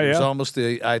Entourage. Yeah, It was yeah. almost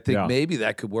I think Yeah. maybe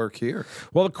that could work here.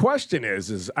 Well, the question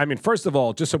is I mean, first of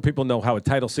all, just so people know how a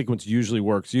title sequence usually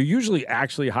works, you usually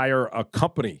actually hire a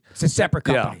company It's a separate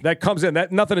company. that comes in.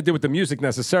 That nothing to do with the music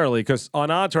necessarily, because on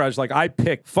Entourage, like I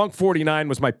picked Funk 49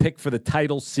 was my pick for the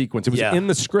title sequence. It was Yeah. in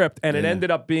the script, and it ended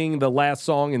up being the last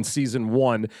song in season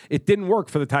 1. It didn't work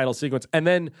for the title sequence, and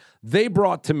then they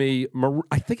brought to me,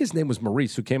 I think his name was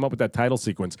Maurice, who came up with that title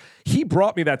sequence. He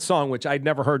brought me that song, which I'd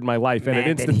never heard in my life, and Man,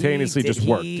 it instantaneously just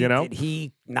worked. You know, Did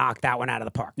he knock that one out of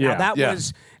the park? Yeah. Now, that Yeah.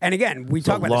 was, and again, we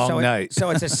talk a about long this. night. So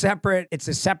it's a separate,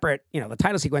 the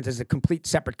title sequence is a complete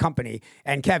separate company.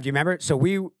 And Kev, do you remember?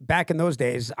 So back in those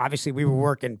days, obviously we were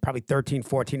working probably 13,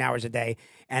 14 hours a day.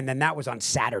 And then that was on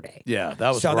Saturday. Yeah, that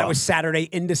was So that rough. was Saturday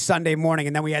into Sunday morning.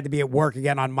 And then we had to be at work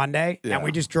again on Monday. Yeah. And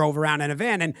we just drove around in a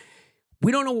van. And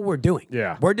we don't know what we're doing.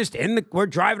 Yeah. We're just we're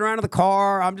driving around in the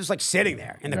car. I'm just like sitting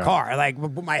there in the car, like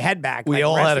with my head back. We like,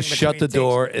 all had to resting shut the between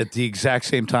door at the exact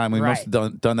same time. We must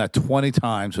have done that 20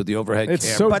 times with the overhead It's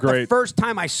camera. so But the great. first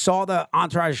time I saw the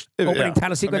Entourage opening Yeah.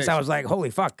 title sequence, I was like,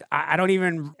 "Holy fuck!" I don't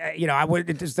even,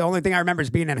 It's the only thing I remember is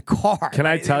being in a car. Can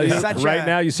I tell It you was such right a-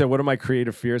 now? You said, what are my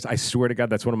creative fears? I swear to God,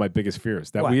 that's one of my biggest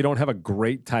fears, that What? we don't have a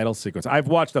great title sequence. I've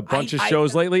watched a bunch of I-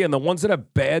 shows lately, and the ones that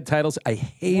have bad titles, I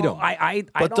hate Well, them. I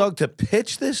But don't, Doug, to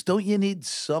pitch this, don't you need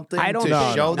something I don't to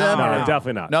know. show them? No, or-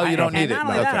 definitely not. No, you don't and need it. not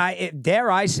No, only okay. that,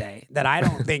 dare I say that I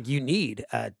don't think you need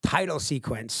a title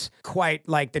sequence quite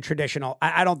like the traditional.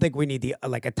 I don't think we need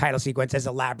like a title sequence as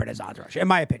elaborate as Entourage, in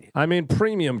my opinion. I mean,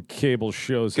 premium cable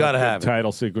shows Gotta have have good it.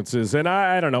 title sequences, and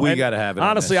I don't know. We And gotta have it on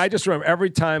Honestly, this. I just remember every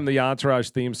time the Entourage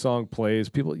theme song plays,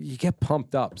 you get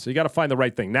pumped up. So you got to find the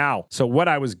right thing. Now, so what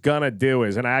I was gonna do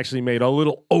is, and I actually made a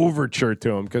little overture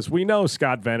to him, because we know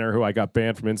Scott Venner, who I got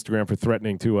banned from Instagram for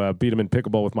threatening to beat him in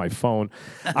pickleball with my phone.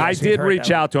 I did heard reach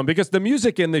that. out to him because the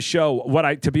music in this show,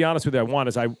 to be honest with you,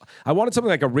 I wanted something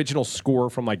like original score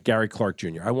from like Gary Clark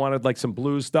Jr. I wanted like some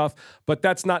blues stuff, but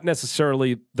that's not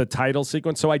necessarily the title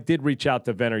sequence. So I did reach out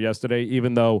to Venner yesterday,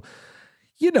 even though,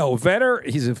 Venner,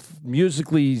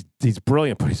 musically he's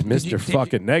brilliant, but he's Mr.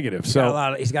 fucking negative. He's So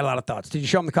got a lot of thoughts. Did you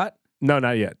show him the cut? no,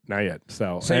 not yet.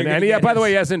 So So you're and, gonna and he, get by the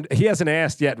his- way, he hasn't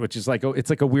asked yet, which is like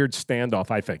it's like a weird standoff.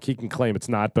 I think he can claim it's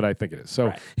not, but I think it is. So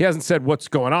Right. he hasn't said what's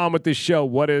going on with this show.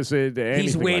 What is it? He's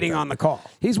anything like waiting that. on the call.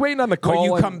 He's waiting on the Or call.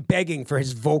 you and- come begging for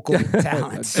his vocal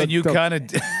talents. And you kind of,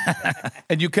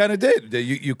 did.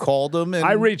 You called them, and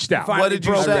I reached out. Finally What did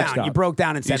you broke say? down. You broke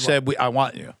down and You said, said, "I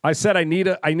want you." I said I need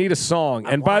a song.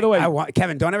 And by the way,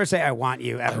 Kevin, don't ever say I want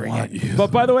you ever again.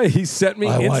 but by the way, he sent me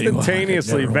I want you.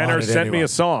 instantaneously. I never Venner wanted sent me anyone. a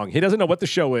song. He doesn't know what the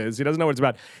show is. He doesn't know what it's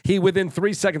about. He within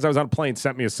 3 seconds I was on a plane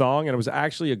sent me a song, and it was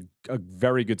actually a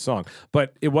very good song.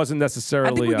 But it wasn't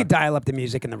necessarily. I think we could dial up the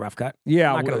music in the rough cut.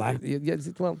 Yeah, I'm not gonna lie.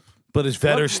 Well, But is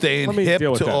Vetter staying let me hip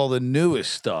deal with to that. all the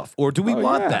newest stuff, or do we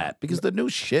want yeah. that? Because the new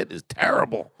shit is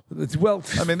terrible. well,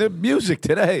 I mean, the music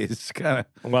today is kind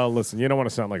of. well, listen, you don't want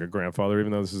to sound like a grandfather, even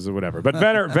though this is whatever. But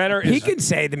Venner is. He can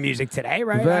say the music today,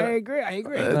 right? That- I agree. I know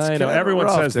kinda everyone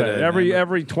rough says that. today,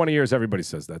 Every 20 years, everybody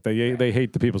says that. They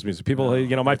hate the people's music. People,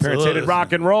 my parents a hated little-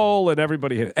 rock and roll, and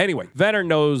everybody hated it. Anyway, Venner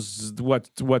knows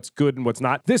what's good and what's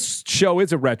not. This show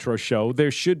is a retro show.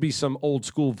 There should be some old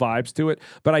school vibes to it,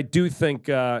 but I do think,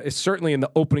 certainly in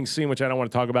the opening scene, which I don't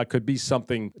want to talk about, could be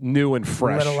something new and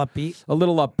fresh. A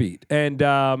little upbeat. And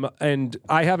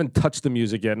I haven't touched the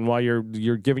music yet. And while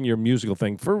you're giving your musical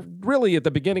thing, for really at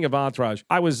the beginning of Entourage,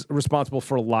 I was responsible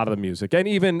for a lot of the music. And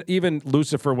even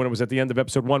Lucifer, when it was at the end of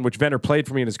episode 1, which Venner played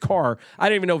for me in his car, I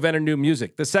didn't even know Venner knew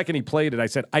music. The second he played it, I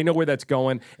said, I know where that's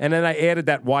going. And then I added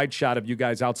that wide shot of you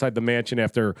guys outside the mansion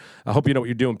after I Hope You Know What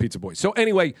You're Doing, Pizza Boy. So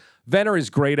anyway, Venner is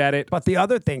great at it. But the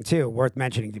other thing, too, worth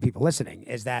mentioning to people listening,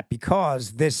 is that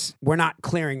because we're not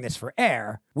clearing this for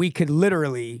air, we could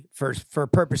literally, for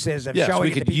purposes of showing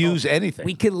we it could to people, use anything.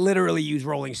 We could literally use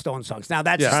Rolling Stone songs. Now,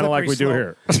 that's kind of like we do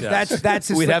here. That's a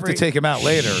We'd have to slippery- take him out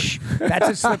later. That's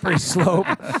a slippery slope.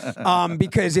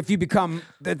 Because if you become,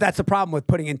 that's the problem with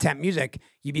putting in temp music,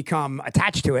 you become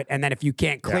attached to it, and then if you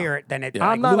can't clear it, then it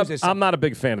loses. I'm not a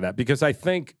big fan of that because I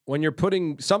think when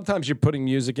sometimes you're putting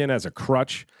music in as a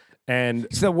crutch. And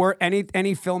so any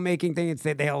filmmaking thing,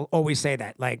 they'll always say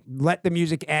that, like, let the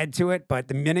music add to it, but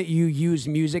the minute you use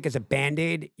music as a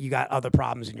Band-Aid, you got other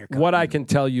problems in your cut. What I can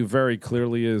tell you very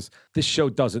clearly is this show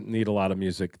doesn't need a lot of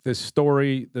music. This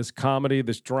story, this comedy,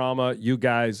 this drama, you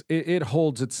guys, it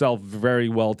holds itself very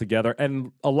well together,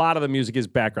 and a lot of the music is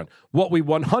background. What we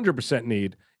 100%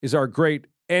 need is our great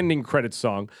ending credits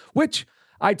song, which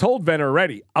I told Venner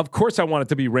already, of course I want it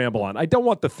to be Ramble On. I don't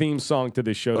want the theme song to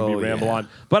this show to be Ramble On,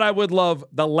 but I would love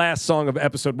the last song of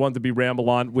episode 1 to be Ramble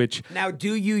On, which... Now,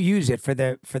 do you use it for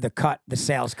the cut, the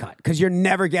sales cut? Because you're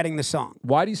never getting the song.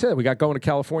 Why do you say that? We got Going to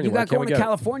California. You got Going to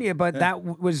California, but that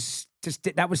was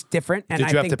different, and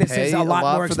Did you I have think to this pay is a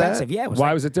lot more for that? expensive. Yeah, it was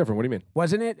Why was it different? What do you mean?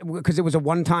 wasn't it? Because it was a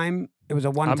one-time.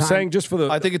 I'm saying just for the...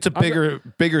 I think it's a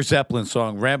bigger Zeppelin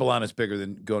song. Ramble On is bigger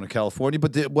than Going to California.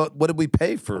 But what did we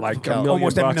pay for? Like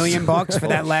almost $1 million for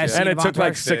that last scene and it of took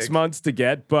like Entourage. 6 months to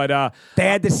get, but... They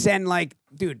had to send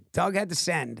Doug had to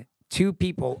send 2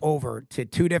 people over to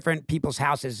 2 different people's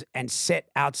houses and sit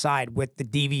outside with the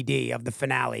DVD of the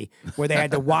finale, where they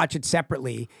had to watch it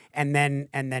separately and then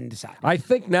decide. I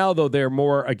think now, though, they're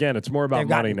more, again, it's more about They've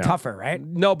money gotten now. tougher, right?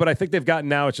 No, but I think they've gotten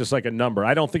now, it's just like a number.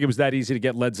 I don't think it was that easy to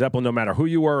get Led Zeppelin, no matter who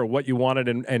you were or what you wanted.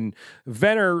 And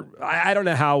Venner, I don't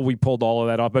know how we pulled all of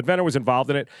that off, but Venner was involved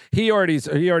in it. He already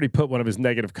put one of his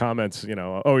negative comments, you're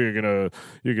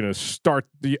gonna start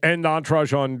the end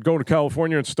Entourage on Going to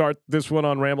California and start this one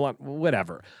on Ramble On,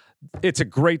 whatever. It's a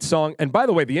great song. And by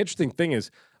the way, the interesting thing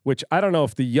is, which I don't know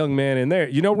if the young man in there,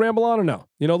 you know Ramble On or no?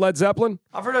 You know Led Zeppelin?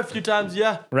 I've heard it a few times,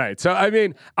 yeah. Right. So, I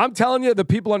mean, I'm telling you, the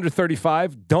people under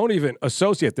 35 don't even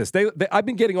associate this. I've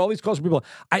been getting all these calls from people.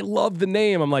 I love the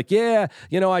name. I'm like, yeah,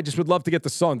 I just would love to get the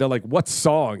song. They're like, what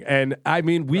song? And I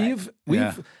mean, we've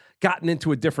gotten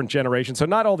into a different generation. So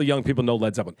not all the young people know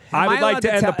Led Zeppelin. I would like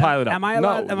to end the pilot up. Am I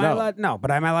allowed? No,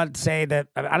 but am I allowed to say that?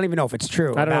 I don't even know if it's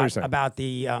true. I don't know what you're saying. About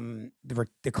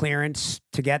the clearance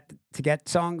to get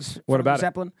songs. What from about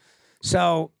Zeppelin?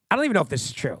 So I don't even know if this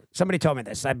is true. Somebody told me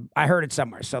this. I heard it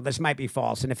somewhere. So this might be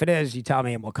false. And if it is, you tell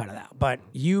me and we'll cut it out. But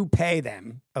you pay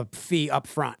them a fee up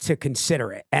front to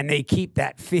consider it, and they keep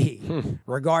that fee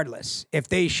regardless. If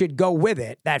they should go with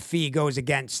it, that fee goes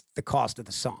against the cost of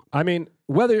the song. I mean,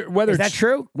 whether is that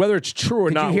true? Whether it's true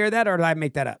or not. Did you hear that, or did I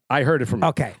make that up? I heard it from you.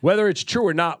 Okay. Whether it's true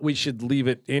or not, we should leave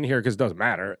it in here because it doesn't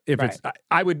matter. If Right. it's,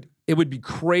 I would. It would be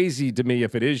crazy to me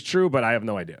if it is true, but I have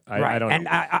no idea. I don't know.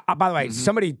 And by the way,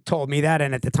 somebody told me that,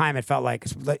 and at the time it felt like,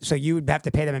 so you would have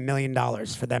to pay them $1 million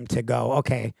for them to go,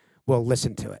 okay, we'll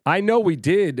listen to it. I know we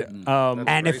did.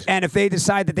 And if they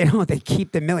decide that they don't, they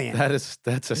keep the $1 million. That's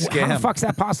a scam. How the fuck's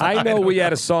that possible? I know we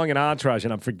had a song in Entourage,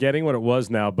 and I'm forgetting what it was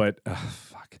now, but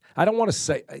fuck. I don't want to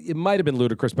say. It might have been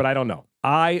Ludacris, but I don't know.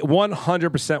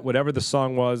 100% whatever the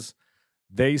song was,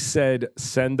 they said,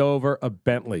 send over a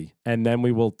Bentley, and then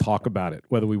we will talk about it,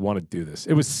 whether we want to do this.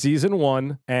 It was season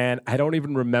 1, and I don't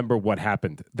even remember what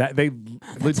happened. That they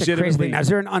That's legitimately. a crazy thing. Now, is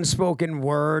there an unspoken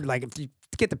word? Like, if you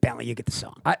get the Bentley, you get the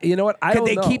song. You know what? I don't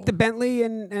know. Could they keep the Bentley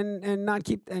and not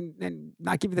keep and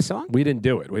not give you the song? We didn't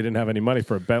do it. We didn't have any money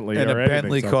for a Bentley And or a anything.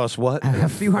 Bentley so. costs what? A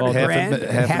few hundred grand,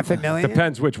 half a million.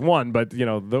 Depends which one, but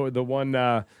the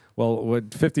one. Well,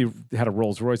 50 had a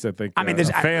Rolls Royce, I think. I mean, a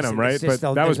Phantom, right? But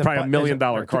that was probably $1 million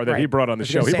car that he brought on the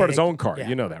show. He brought his own car. Yeah.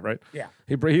 You know that, right? Yeah.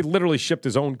 He literally shipped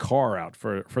his own car out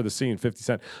for the scene, 50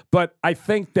 Cent. But I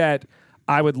think that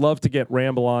I would love to get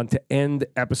Ramble On to end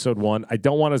episode 1. I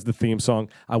don't want it as the theme song.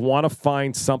 I want to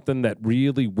find something that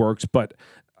really works, but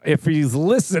if he's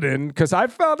listening, because I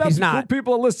found out some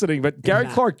people are listening, but Gary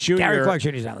Clark Jr. Gary Clark Jr.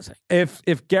 is not listening.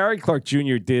 If Gary Clark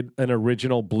Jr. did an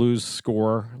original blues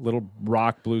score, little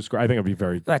rock blues score, I think it'd be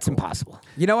very. That's impossible.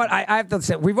 You know what? I have to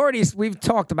say we've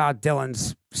talked about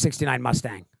Dylan's '69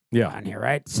 Mustang on here,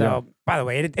 right? So, by the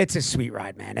way, it's a sweet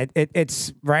ride, man.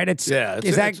 It's right. Is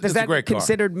that great car.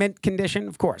 Considered mint condition?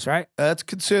 Of course, right? That's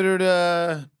considered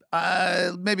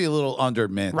maybe a little under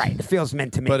mint. Right. It feels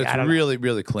mint to me. But it's really,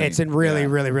 really clean. It's in really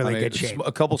good shape.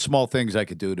 A couple small things I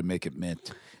could do to make it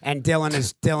mint. And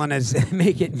Dylan is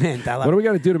make it mint. I love what do we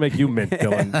got to do to make you mint,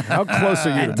 Dylan? How close are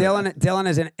you? And Dylan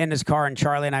is in his car, and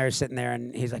Charlie and I are sitting there,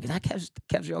 and he's like, "Is that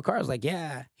Kev's real car?" I was like,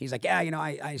 "Yeah." He's like, "Yeah,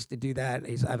 I used to do that."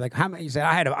 I'm like, "How many?" He said,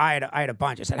 "I had a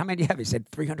bunch." I said, "How many do you have?" He said,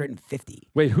 350.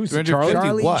 Wait, who's Charlie?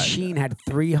 Charlie Sheen had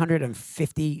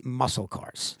 350 muscle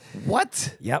cars.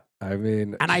 What? Yep. I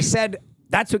mean, and I said.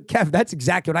 That's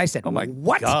exactly what I said. Oh my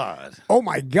God! Oh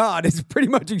my God! It's pretty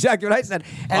much exactly what I said.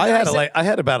 And I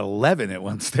had about 11 at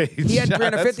one stage. He had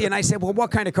 350, and I said, "Well, what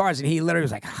kind of cars?" And he literally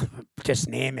was like, "Just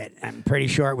name it." I'm pretty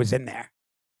sure it was in there.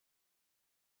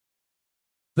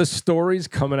 The stories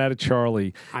coming out of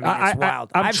Charlie. I mean, it's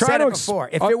wild. I've said it before.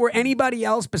 If it were anybody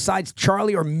else besides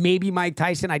Charlie or maybe Mike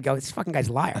Tyson, I'd go, "This fucking guy's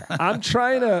a liar." I'm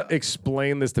trying to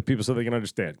explain this to people so they can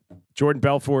understand. Jordan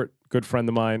Belfort, good friend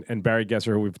of mine, and Barry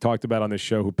Gesser, who we've talked about on this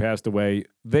show, who passed away.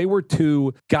 They were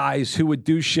two guys who would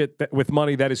do shit with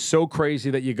money that is so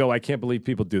crazy that you go, I can't believe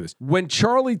people do this. When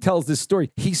Charlie tells this story,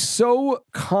 he's so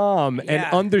calm and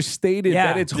understated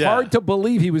that it's hard to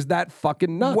believe he was that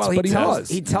fucking nuts, but he was.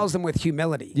 He tells them with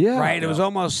humility, right? It was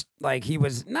almost like he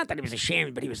was, not that he was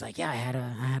ashamed, but he was like, I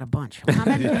had a bunch. How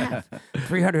many did you have?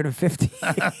 350.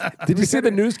 Did you see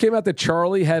the news came out that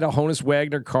Charlie had a Honus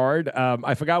Wagner card?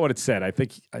 I forgot what it said. I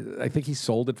think he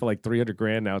sold it for like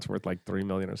 $300,000. Now it's worth like $3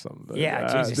 million or something.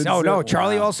 But, Jesus. Oh, no.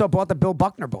 Charlie also bought the Bill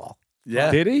Buckner ball.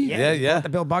 Yeah. Did he? Yeah. Bought the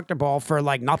Bill Buckner ball for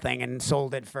like nothing and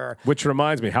sold it for. Which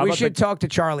reminds me, we should talk to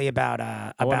Charlie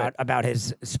about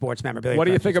his sports memorabilia. What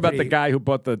do you think about the guy who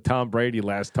bought the Tom Brady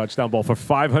last touchdown ball for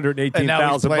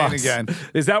 $518,000? Again.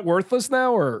 Is that worthless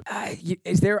now, or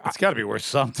is there? It's got to be worth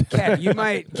something. Kev,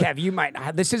 you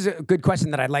might. This is a good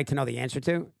question that I'd like to know the answer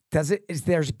to.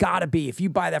 There's got to be, if you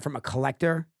buy that from a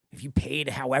collector. If you paid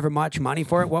however much money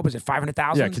for it, what was it,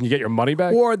 $500,000? Yeah, can you get your money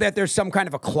back? Or that there's some kind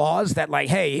of a clause that, like,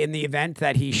 hey, in the event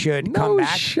that he should come back.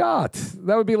 No shot.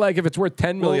 That would be like if it's worth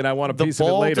 $10 million, I want a piece of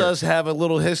it later. The ball does have a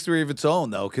little history of its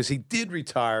own, though, because he did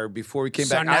retire before he came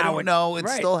back. I don't know. It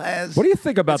still has. What do you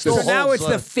think about this? So now it's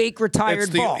the fake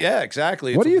retired ball. Yeah,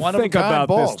 exactly. What do you think about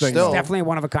this thing? It's definitely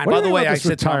one of a kind. By the way, I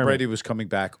said Tom Brady was coming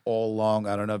back all along.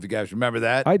 I don't know if you guys remember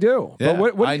that. I do. Yeah,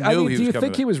 but I knew he was do you coming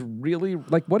think back. he was really,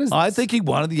 like, what is this? I think he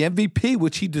wanted the MVP,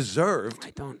 which he deserved. I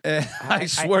don't. I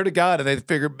swear to God, and they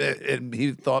figured, and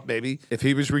he thought maybe if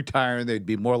he was retiring, they'd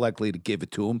be more likely to give it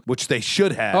to him, which they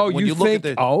should have. Oh, when you think?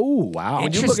 Look at oh, wow.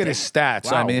 When you look at his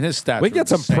stats, I mean, his stats. We get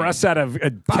some insane. press out of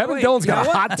Kevin Dillon's got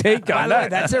a hot take on that.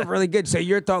 That's a really good. So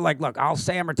your thought, like, look, I'll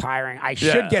say I'm retiring. I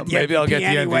should get the maybe MVP I'll get the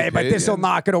anyway, MVP, but this will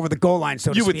knock it over the goal line.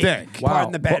 So you to would speak. think.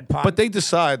 Pardon the bad pun. But they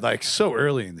decide like so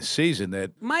early in the season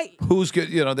that who's good.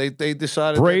 You know, they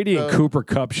decided Brady that, and Cooper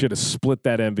Kupp should have split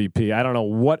that MVP. I don't know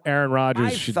what Aaron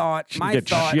Rodgers should My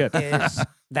thought is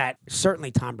that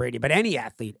certainly Tom Brady, but any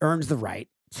athlete earns the right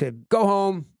to go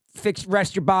home,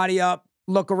 rest your body up,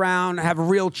 look around, have a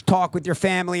real talk with your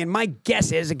family. And my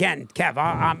guess is, again,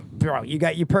 Kev, bro,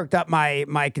 you perked up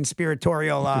my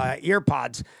conspiratorial ear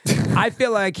pods. I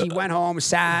feel like he went home,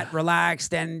 sat,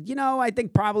 relaxed, and I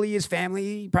think probably his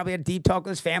family probably had a deep talk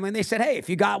with his family, and they said, hey, if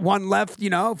you got one left,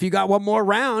 if you got one more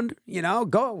round,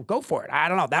 go for it. I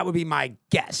don't know. That would be my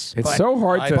guess. It's so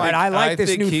hard to. But I like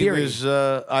this new theory.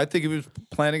 I think he was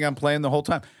planning on playing the whole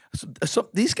time. So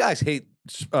these guys hate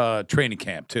training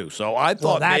camp too. So I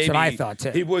thought that's maybe what I thought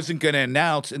too. He wasn't going to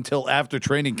announce until after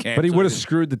training camp. But he would have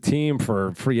screwed the team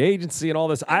for free agency and all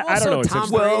this. I don't know.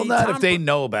 Well, not if they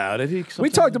know about it. We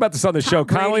talked about this on the show.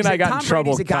 Connolly and I got in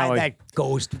trouble. Brady's a guy that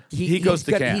goes. He goes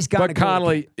to camp. But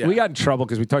Connolly, we got in trouble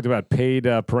because we talked about paid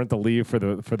parental leave for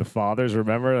the fathers.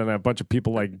 Remember, and a bunch of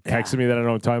people texted me that I don't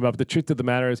know what I'm talking about. But the truth of the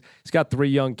matter is, he's got 3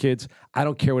 young kids. I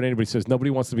don't care what anybody says. Nobody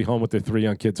wants to be home with their 3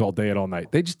 young kids all day and all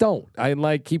night. They just don't.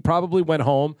 He probably went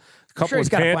home. A couple of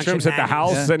tantrums at the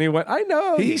house, and he went, I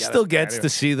know. He still gets to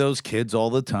see those kids all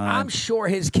the time. I'm sure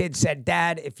his kid said,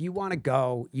 Dad, if you want to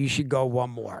go, you should go one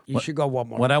more.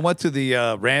 When I went to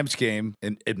the Rams game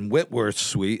in Whitworth's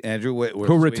suite, Andrew Whitworth,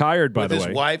 who retired, by the way. With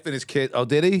his wife and his kid. Oh,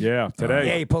 did he? Yeah, today.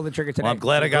 Yeah, he pulled the trigger today. Well, I'm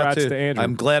glad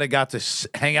I'm glad I got to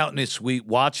hang out in his suite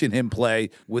watching him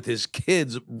play with his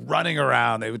kids running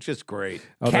around. They were just great.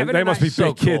 Oh, they must be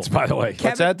big kids, by the way.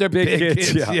 What's that? They're big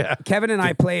kids. Yeah. Kevin and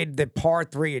I played the par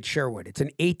 3 at Sugar Sherwood. It's an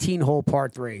 18-hole par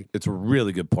 3. It's a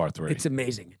really good par 3. It's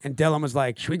amazing. And Dylan was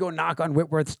like, should we go knock on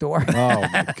Whitworth's door? Oh,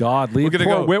 my God. Leave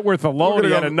poor Whitworth alone.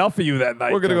 He had enough of you that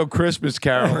night. We're going to go Christmas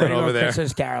caroling over there.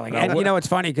 Christmas caroling. And you know, it's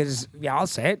funny because, I'll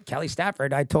say it. Kelly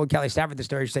Stafford, I told Kelly Stafford the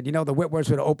story. She said, the Whitworths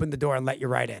would open the door and let you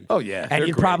right in. Oh, yeah. And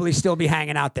you'd probably still be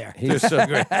hanging out there. They're so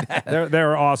great.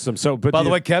 They're awesome. So, but by the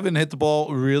way, Kevin hit the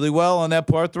ball really well on that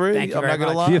par 3. Thank you I'm not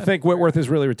going to lie. Do you think Whitworth is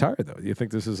really retired, though? Do you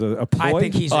think this is a ploy? I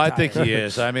think he's retired. I think he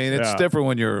is. I mean, it's different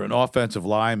when you're an offensive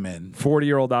lineman.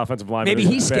 40-year-old offensive lineman. Maybe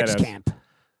he skips camp.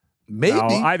 Maybe. No,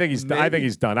 I think he's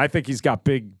done. I think he's got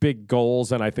big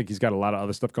goals, and I think he's got a lot of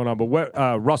other stuff going on.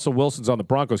 But Russell Wilson's on the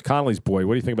Broncos, Connolly's boy.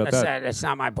 What do you think about that? That's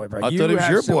not my boy, bro. I thought it was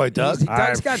your boy, Doug.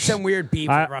 Doug's got some weird beef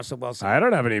with Russell Wilson. I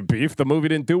don't have any beef. The movie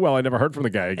didn't do well. I never heard from the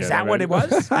guy again. Is that what it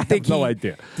was? I have no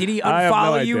idea. Did he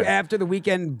unfollow you after the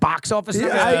weekend box office?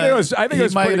 I think it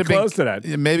was pretty close to that.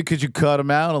 Maybe because you cut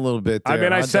him out a little bit there, I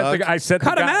mean, I sent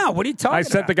cut him out. What are you talking about? I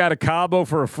sent the guy to Cabo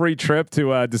for a free trip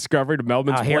to Discovery to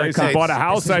Melvin's place. He bought a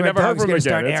house. I never heard from him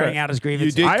again. Airing out his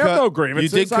grievances. I have no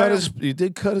grievances. You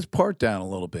did cut his part down a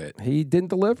little bit. He didn't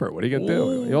deliver. What are you gonna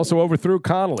do? He also overthrew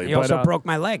Connolly. He also broke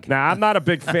my leg. Nah, I'm not a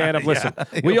big fan of. Listen,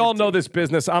 we all know this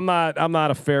business. I'm not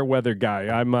a fair weather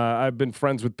guy. I've been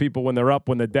friends with people when they're up,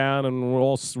 when they're down, and we're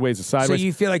all ways of sideways. So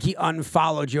you feel like he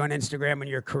unfollowed you on Instagram when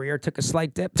your career took a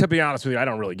slight dip? To be honest with you, I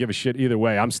don't really give a shit either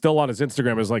way. I'm still on his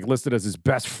Instagram as listed as his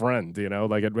best friend.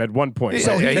 Like at one point. He's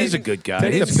a good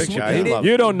guy. He's a picture guy.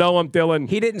 You don't know him, Dylan.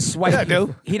 He didn't swipe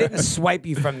you. He didn't swipe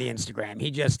you from the Instagram.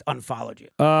 He just unfollowed you.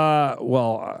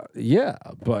 Yeah,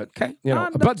 but okay.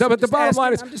 But the bottom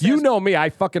line is, you know me.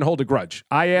 I fucking hold a grudge.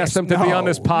 I asked him to be on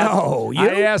this podcast.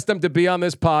 I asked him to be on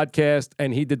this podcast,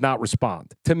 and he did not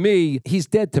respond. To me, he's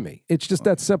dead to me. It's just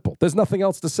that simple. There's nothing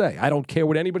else to say. I don't care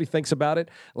what anybody thinks about it.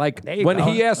 Like when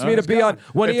he asked me to be on,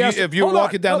 if you're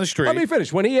walking down the street, let me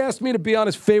finish. When he asked me to be on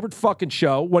his favorite fucking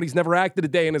show, when he's never acted a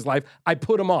day in his life, I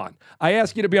put him on. I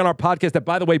asked you to be on our podcast that,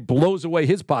 by the way, blows away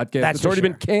his podcast. It's already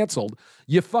been canceled.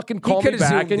 You fucking call me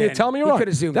back and you tell me you're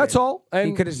wrong. That's all. And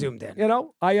he could have zoomed in.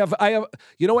 I have.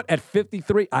 You know what? At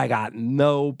 53, I got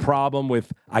no problem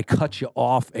with. I cut you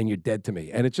off and you're dead to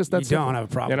me. And it's just that. You don't have a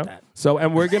problem with that. So,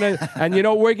 and we're gonna. And you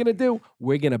know what we're gonna do?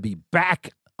 We're gonna be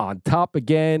back on top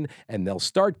again, and they'll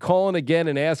start calling again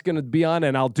and asking to be on,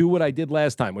 and I'll do what I did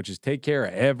last time, which is take care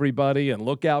of everybody and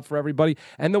look out for everybody.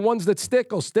 And the ones that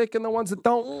stick will stick, and the ones that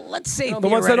don't, let's say the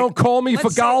ones that don't call me for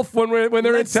golf when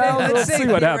they're in town, let's see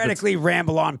what happens. Theoretically,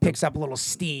 Ramble On picks up a little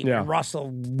steam, and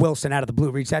Russell Wilson out of the blue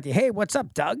reaches out to you. Hey, what's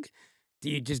up, Doug? Do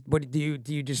you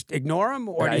just ignore him,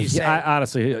 or do you say?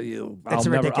 Honestly,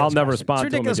 I'll never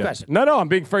respond to him again. It's a ridiculous question. No, I'm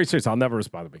being very serious. I'll never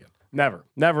respond to him again.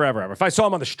 Never, ever. If I saw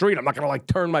him on the street, I'm not going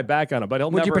to turn my back on him. But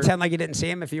would you pretend like you didn't see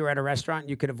him if you were at a restaurant?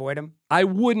 You could avoid him. I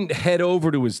wouldn't head over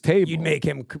to his table. You'd make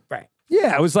him right.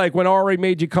 Yeah, it was like when Ari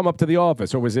made you come up to the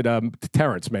office, or was it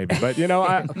Terrence maybe? But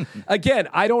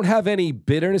I don't have any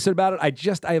bitterness about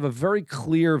it. I have a very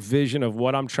clear vision of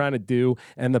what I'm trying to do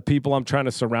and the people I'm trying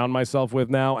to surround myself with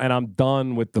now, and I'm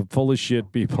done with the full of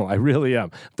shit people. I really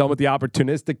am. Done with the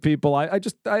opportunistic people. I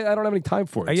don't have any time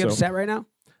for it. Are you upset right now?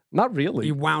 Not really.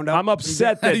 You wound up. I'm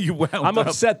upset that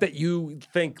upset that you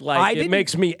think it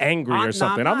makes me angry or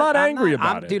something. I'm not angry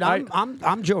about it. Dude,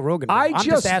 I'm Joe Rogan. I'm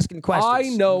just asking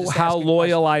questions. I know how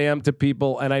loyal I am to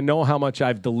people, and I know how much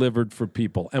I've delivered for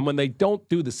people. And when they don't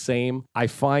do the same, I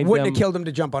find wouldn't have killed him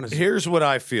to jump on his. Here's what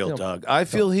I feel, Doug. I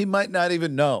feel he might not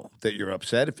even know that you're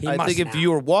upset. I think if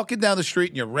you were walking down the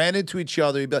street and you ran into each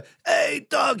other, you'd be like, "Hey,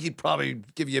 Doug," he'd probably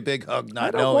give you a big hug. I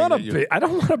don't want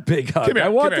a big hug. Give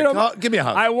me a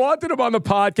hug. I wanted him on the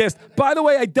podcast. By the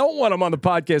way, I don't want him on the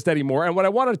podcast anymore. And what I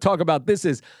wanted to talk about this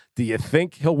is, do you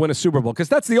think he'll win a Super Bowl? Because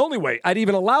that's the only way I'd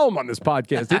even allow him on this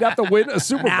podcast. He'd have to win a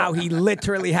Super Bowl. Now he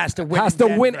literally has to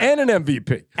win. And an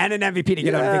MVP. And an MVP to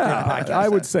get on the podcast. I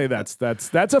would say that's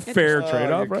a fair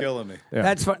trade-off. You're killing me. Yeah.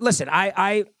 That's fun. Listen,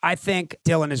 I think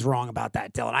Dylan is wrong about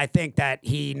that, Dylan. I think that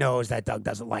he knows that Doug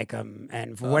doesn't like him.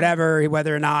 And for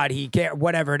whether or not he cares,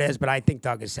 whatever it is, but I think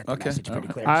Doug has sent the message pretty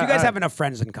clear. You guys have enough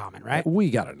friends in common, right? We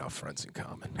got enough friends in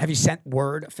common. Have you sent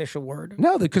official word?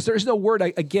 No, because there's no word.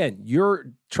 Again,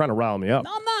 you're trying to rile me up.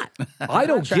 No, I'm not. I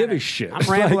don't give a shit. I'm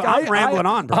rambling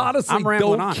on, bro. Honestly, I'm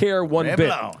rambling don't on. care one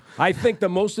bit. I think the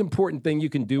most important thing you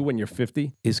can do when you're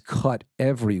 50 is cut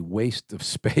every waste of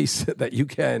space that you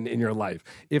can in your life.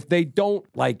 If they don't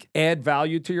add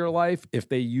value to your life, if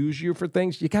they use you for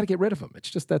things, you got to get rid of them. It's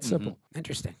just that simple.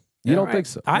 Interesting. You don't think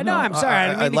so? I know. I'm sorry. I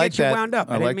didn't mean to get you wound up.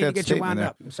 I didn't mean to get you wound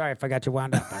up. I'm sorry if I got you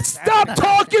wound up. Stop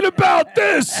talking about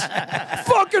this.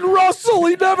 Fucking Russell,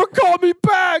 he never called me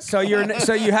back. So you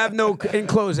have in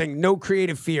closing, no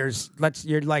creative fears. Let's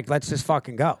just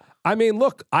fucking go. I mean,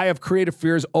 look, I have creative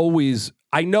fears always.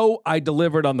 I know I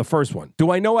delivered on the first one.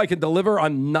 Do I know I can deliver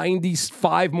on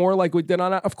 95 more like we did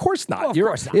on that? Of course not. Well, of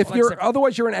course not.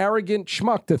 Otherwise you're an arrogant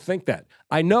schmuck to think that.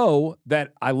 I know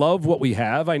that I love what we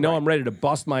have. I know I'm ready to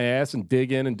bust my ass and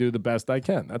dig in and do the best I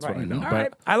can. That's what I know. All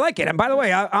right. I like it. And by the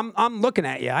way, I'm looking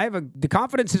at you. The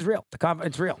confidence is real. The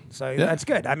confidence is real. So that's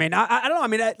good. I mean, I don't know. I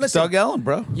mean, listen, Doug Ellen,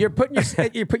 bro. You put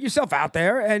yourself out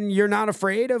there, and you're not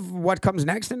afraid of what comes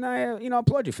next, and I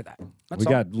applaud you for that. We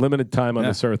got limited time on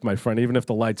this earth, my friend. Even if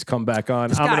the lights come back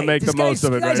on, I'm going to make the most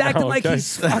of it. This guy's right acting now, like okay?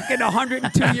 he's fucking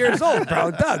 102 years old,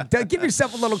 bro. Doug, give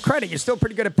yourself a little credit. You're still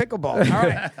pretty good at pickleball. All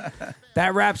right.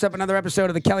 That wraps up another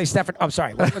episode of the Kelly Stafford. I'm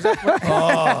sorry. What was that?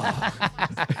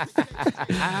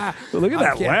 Look at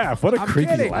that laugh. What a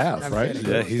creepy laugh, I'm right?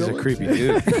 kidding. Yeah, he's a creepy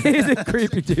dude. He's a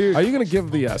creepy dude. Are you going to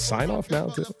give the sign-off now,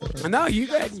 too? No, you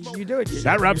do it.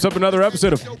 That wraps up another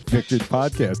episode of Victor's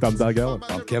Podcast. I'm Doug Ellen.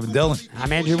 I'm Kevin Dillon.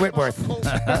 I'm Andrew Whitworth.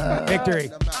 Victory.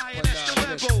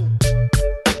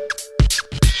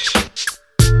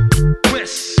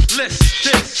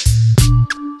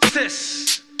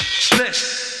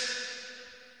 This.